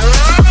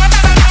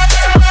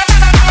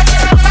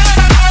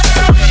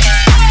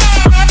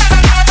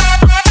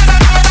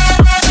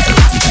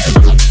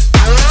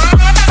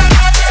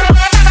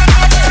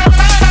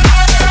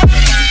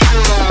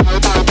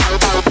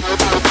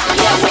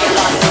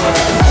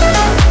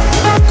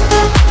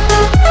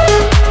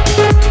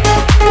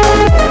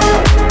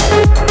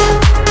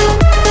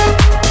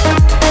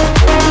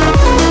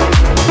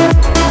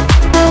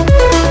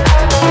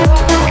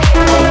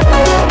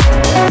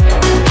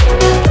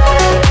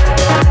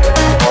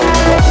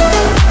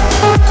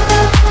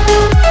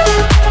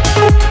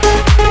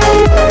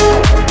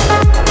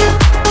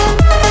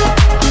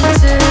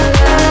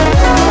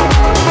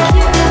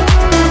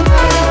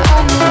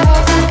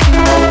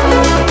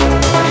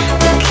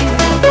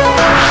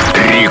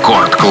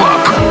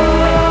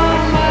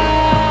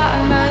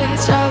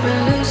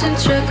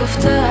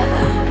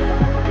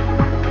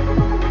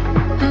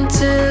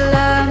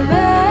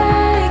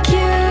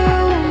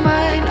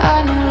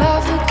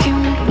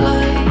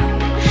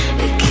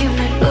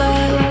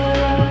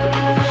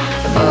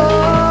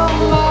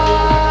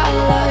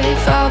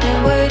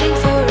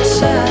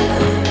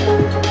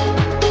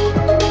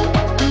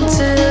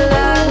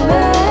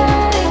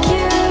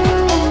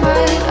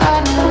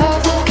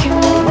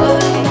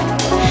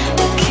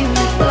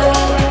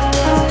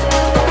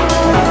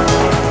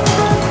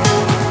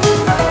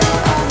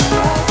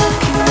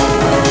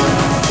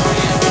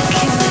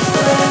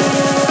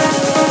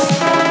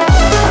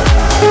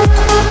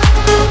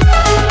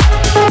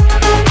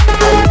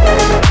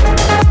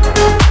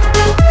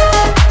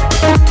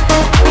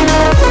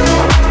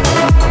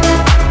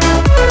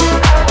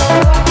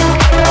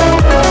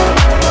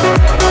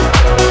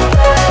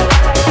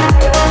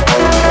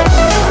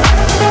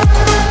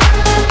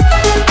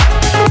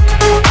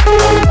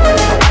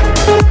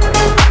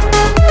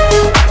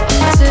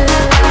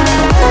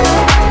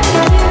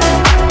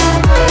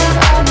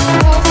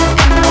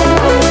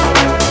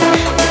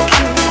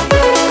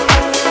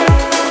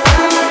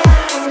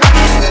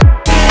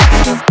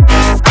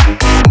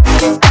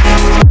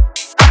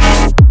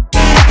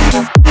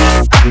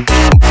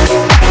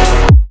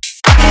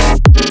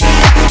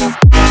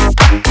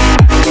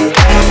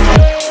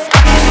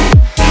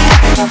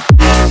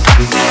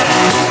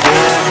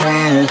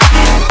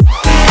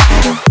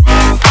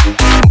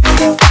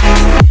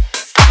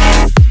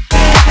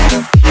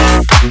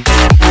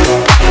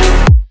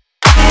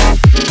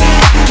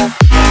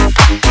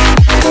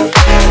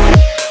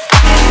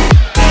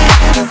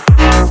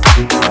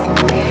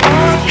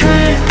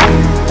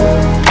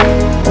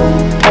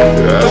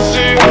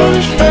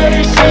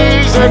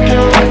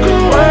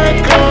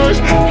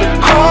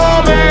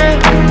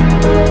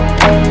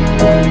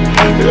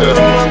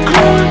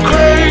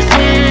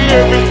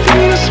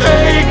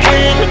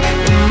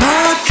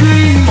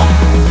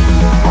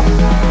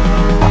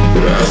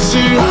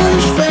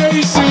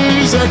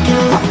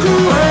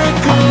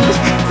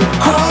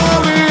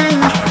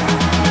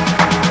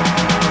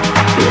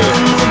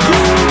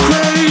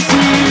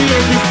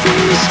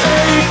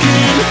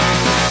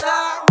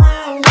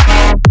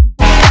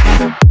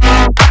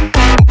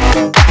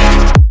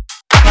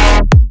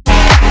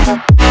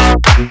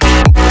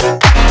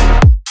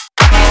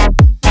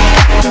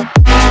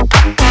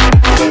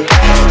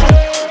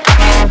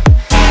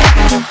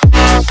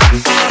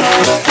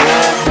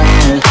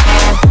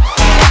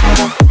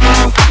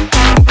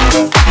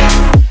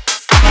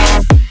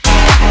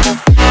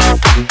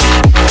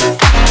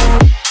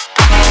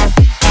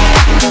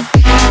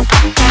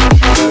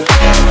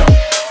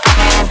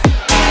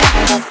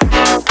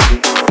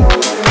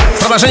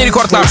 Продолжение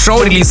Рекорд Клаб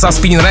Шоу, релиз со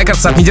Spinning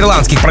Records от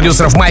нидерландских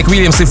продюсеров Майк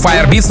Уильямс и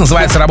Fire Beats.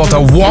 Называется работа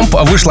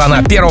Womp. Вышла она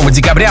 1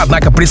 декабря,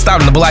 однако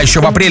представлена была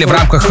еще в апреле в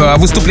рамках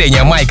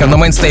выступления Майка на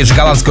мейнстейдже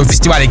голландского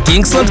фестиваля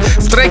Kingsland.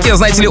 В треке,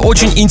 знаете ли,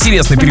 очень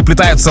интересно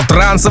переплетаются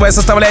трансовая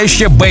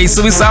составляющая,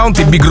 бейсовый саунд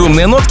и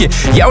бигрумные нотки.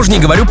 Я уже не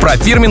говорю про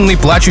фирменный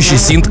плачущий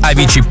синт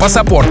Avicii. По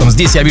саппортам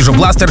здесь я вижу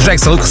Бластер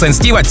Джекса, Лукаса Энд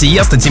Стива,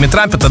 Тиеста, Тимми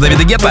Трампета,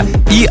 Дэвида Гетта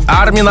и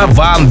Армина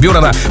Ван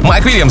Бюрена.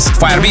 Майк Уильямс,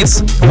 Fire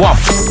Beats, Womp.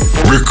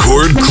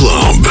 Record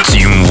Club,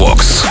 Team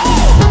Vox.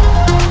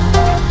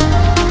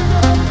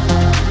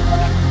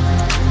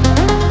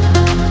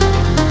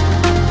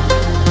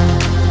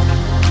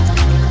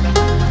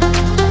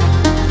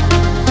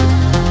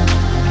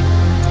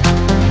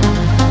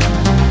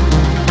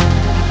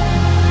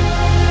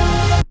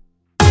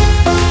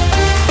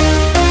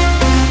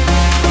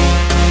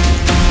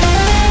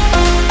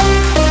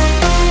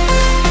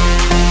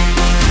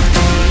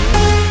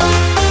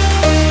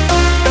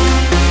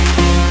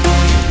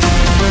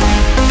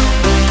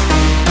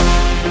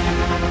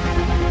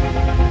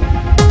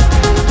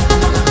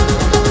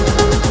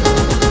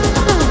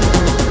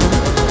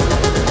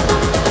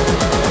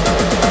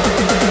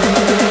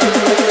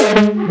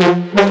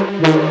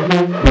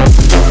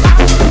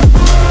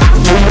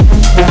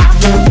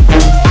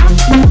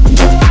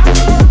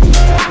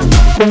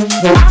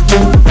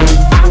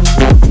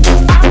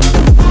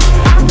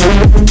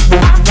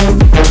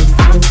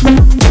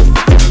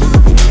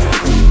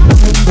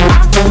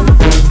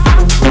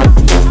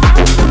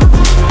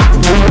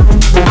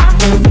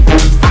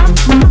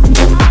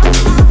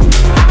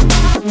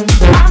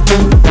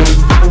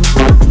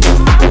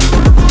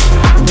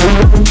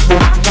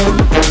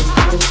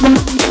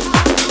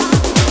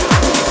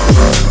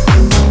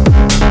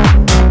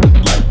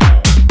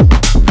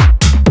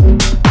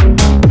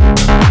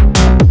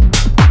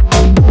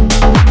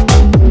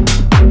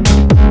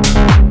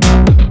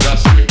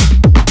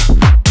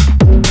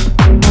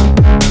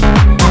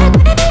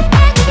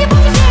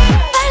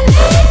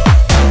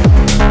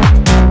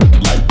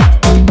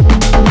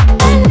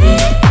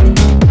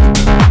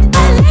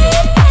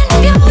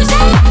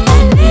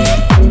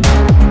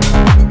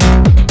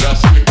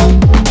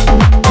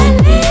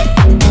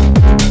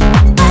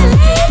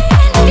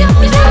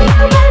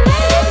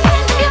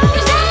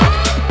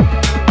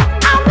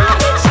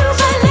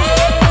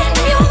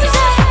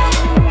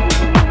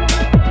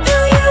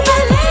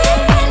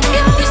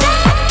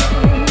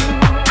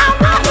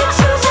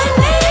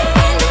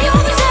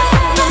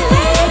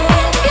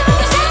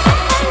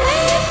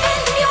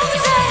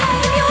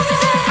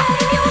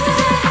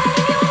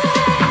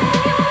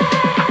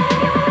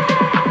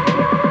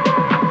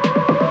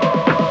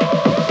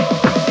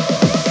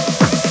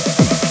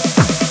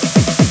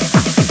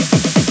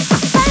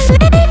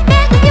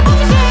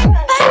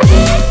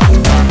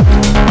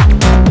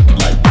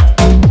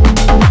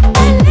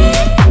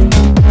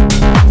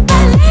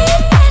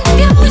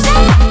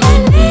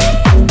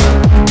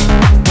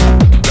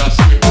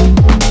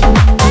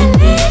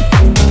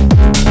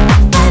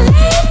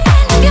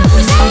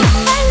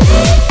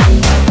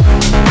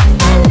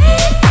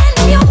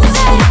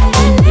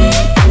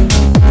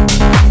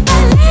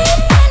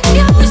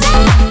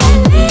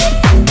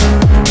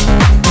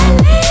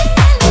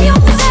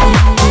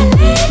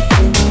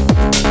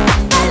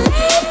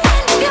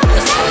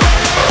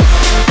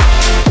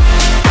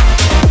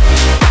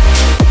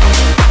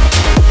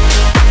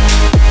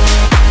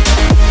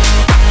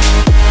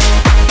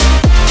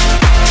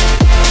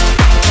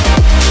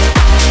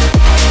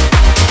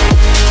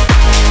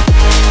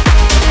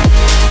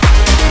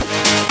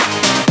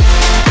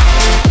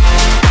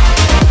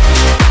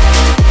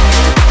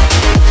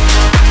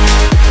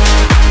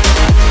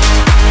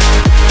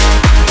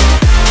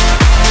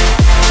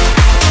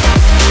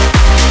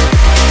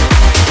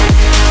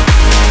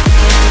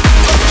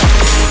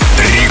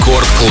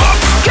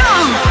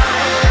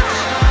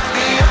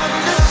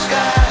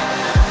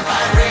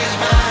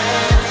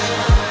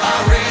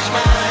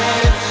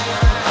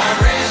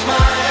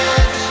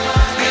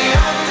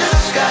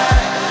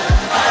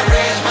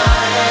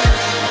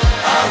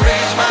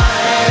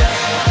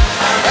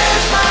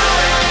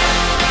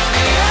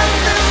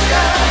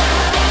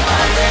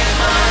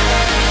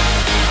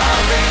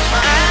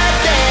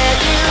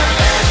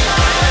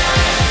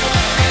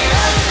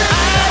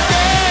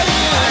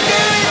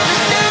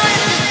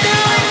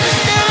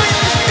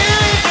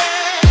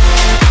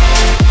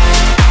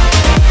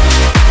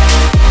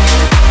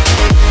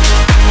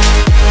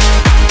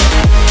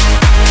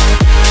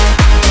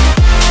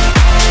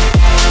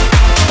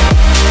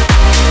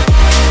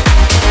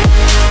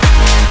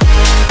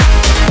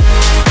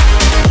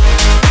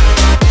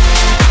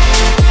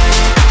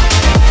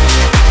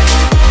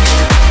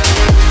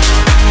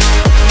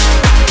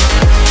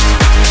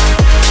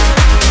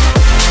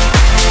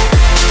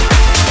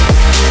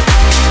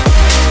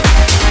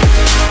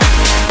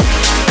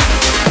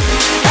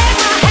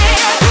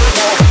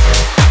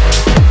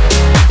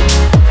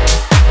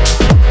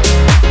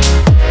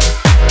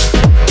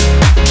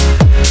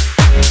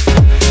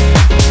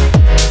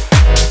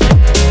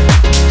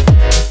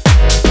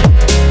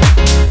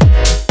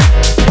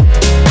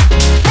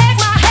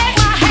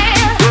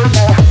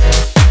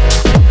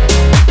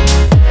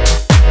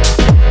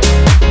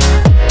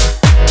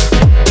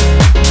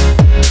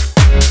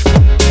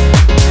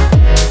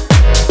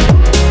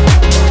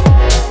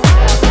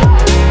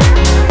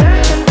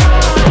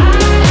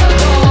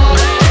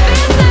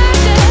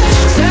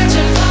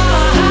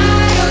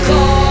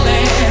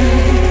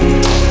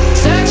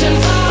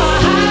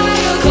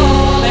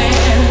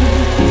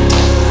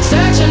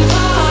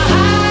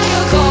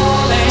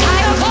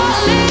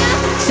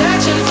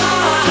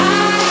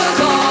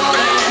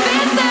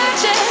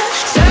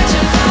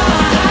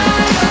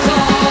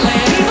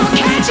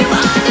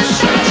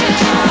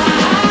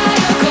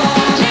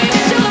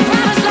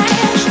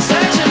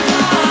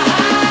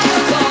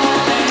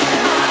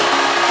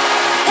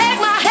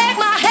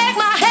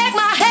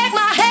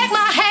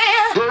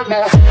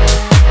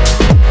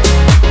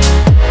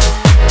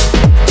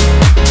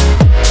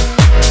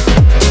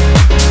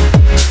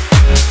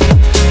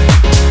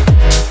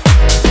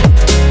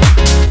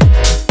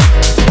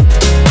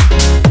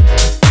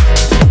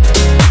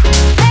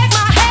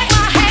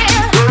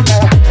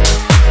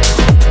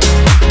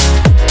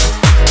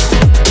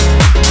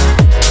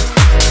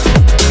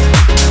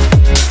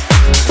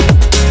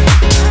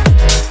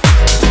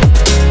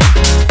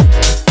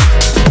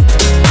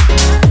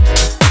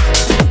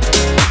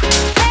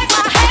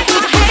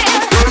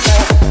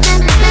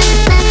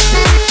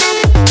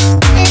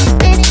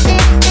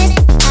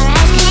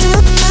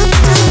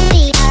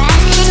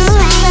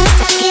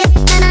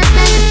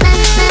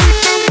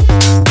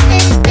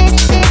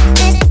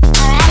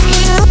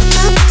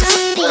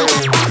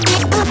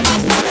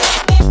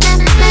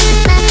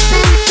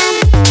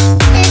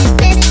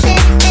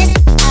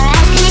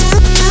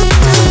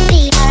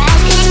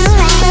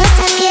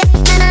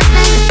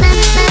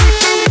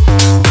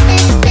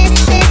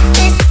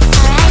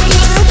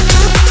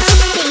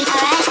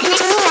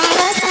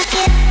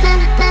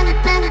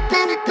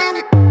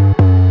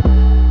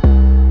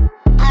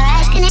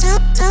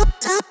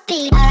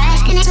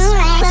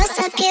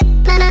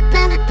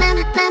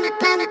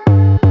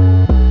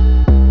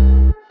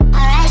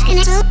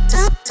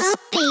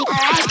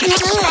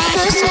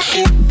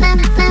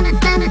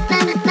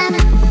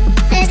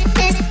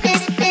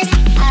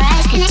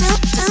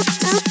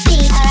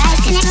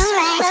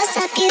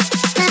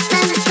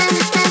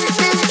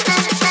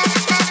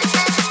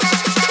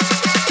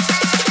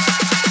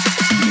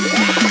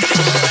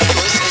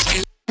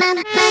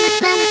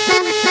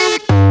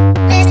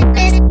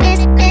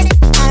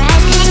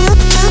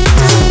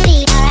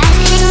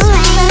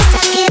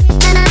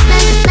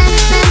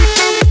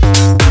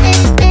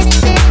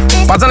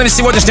 занавес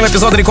сегодняшнего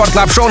эпизода Рекорд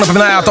Клаб Шоу.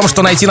 Напоминаю о том,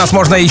 что найти нас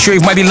можно еще и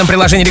в мобильном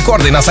приложении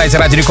Рекорда и на сайте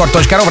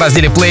radiorecord.ru в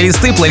разделе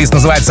плейлисты. Плейлист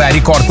называется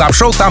Рекорд Клаб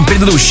Шоу. Там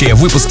предыдущие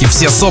выпуски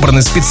все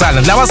собраны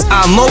специально для вас,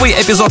 а новый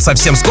эпизод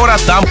совсем скоро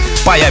там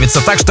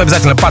появится. Так что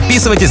обязательно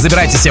подписывайтесь,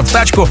 забирайте себе в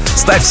тачку,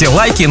 ставьте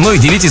лайки, ну и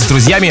делитесь с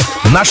друзьями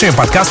нашими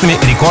подкастами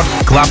Рекорд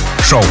Клаб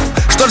Шоу.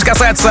 Что же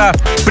касается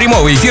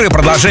прямого эфира и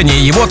продолжения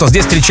его, то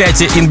здесь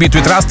встречайте In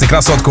Between Trust и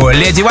красотку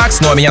Леди Вакс.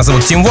 Ну а меня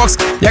зовут Тим Вокс.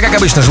 Я, как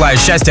обычно, желаю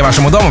счастья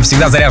вашему дому,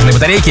 всегда заряженной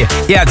батарейки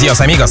и адьос,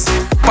 амигос.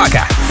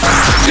 Пока!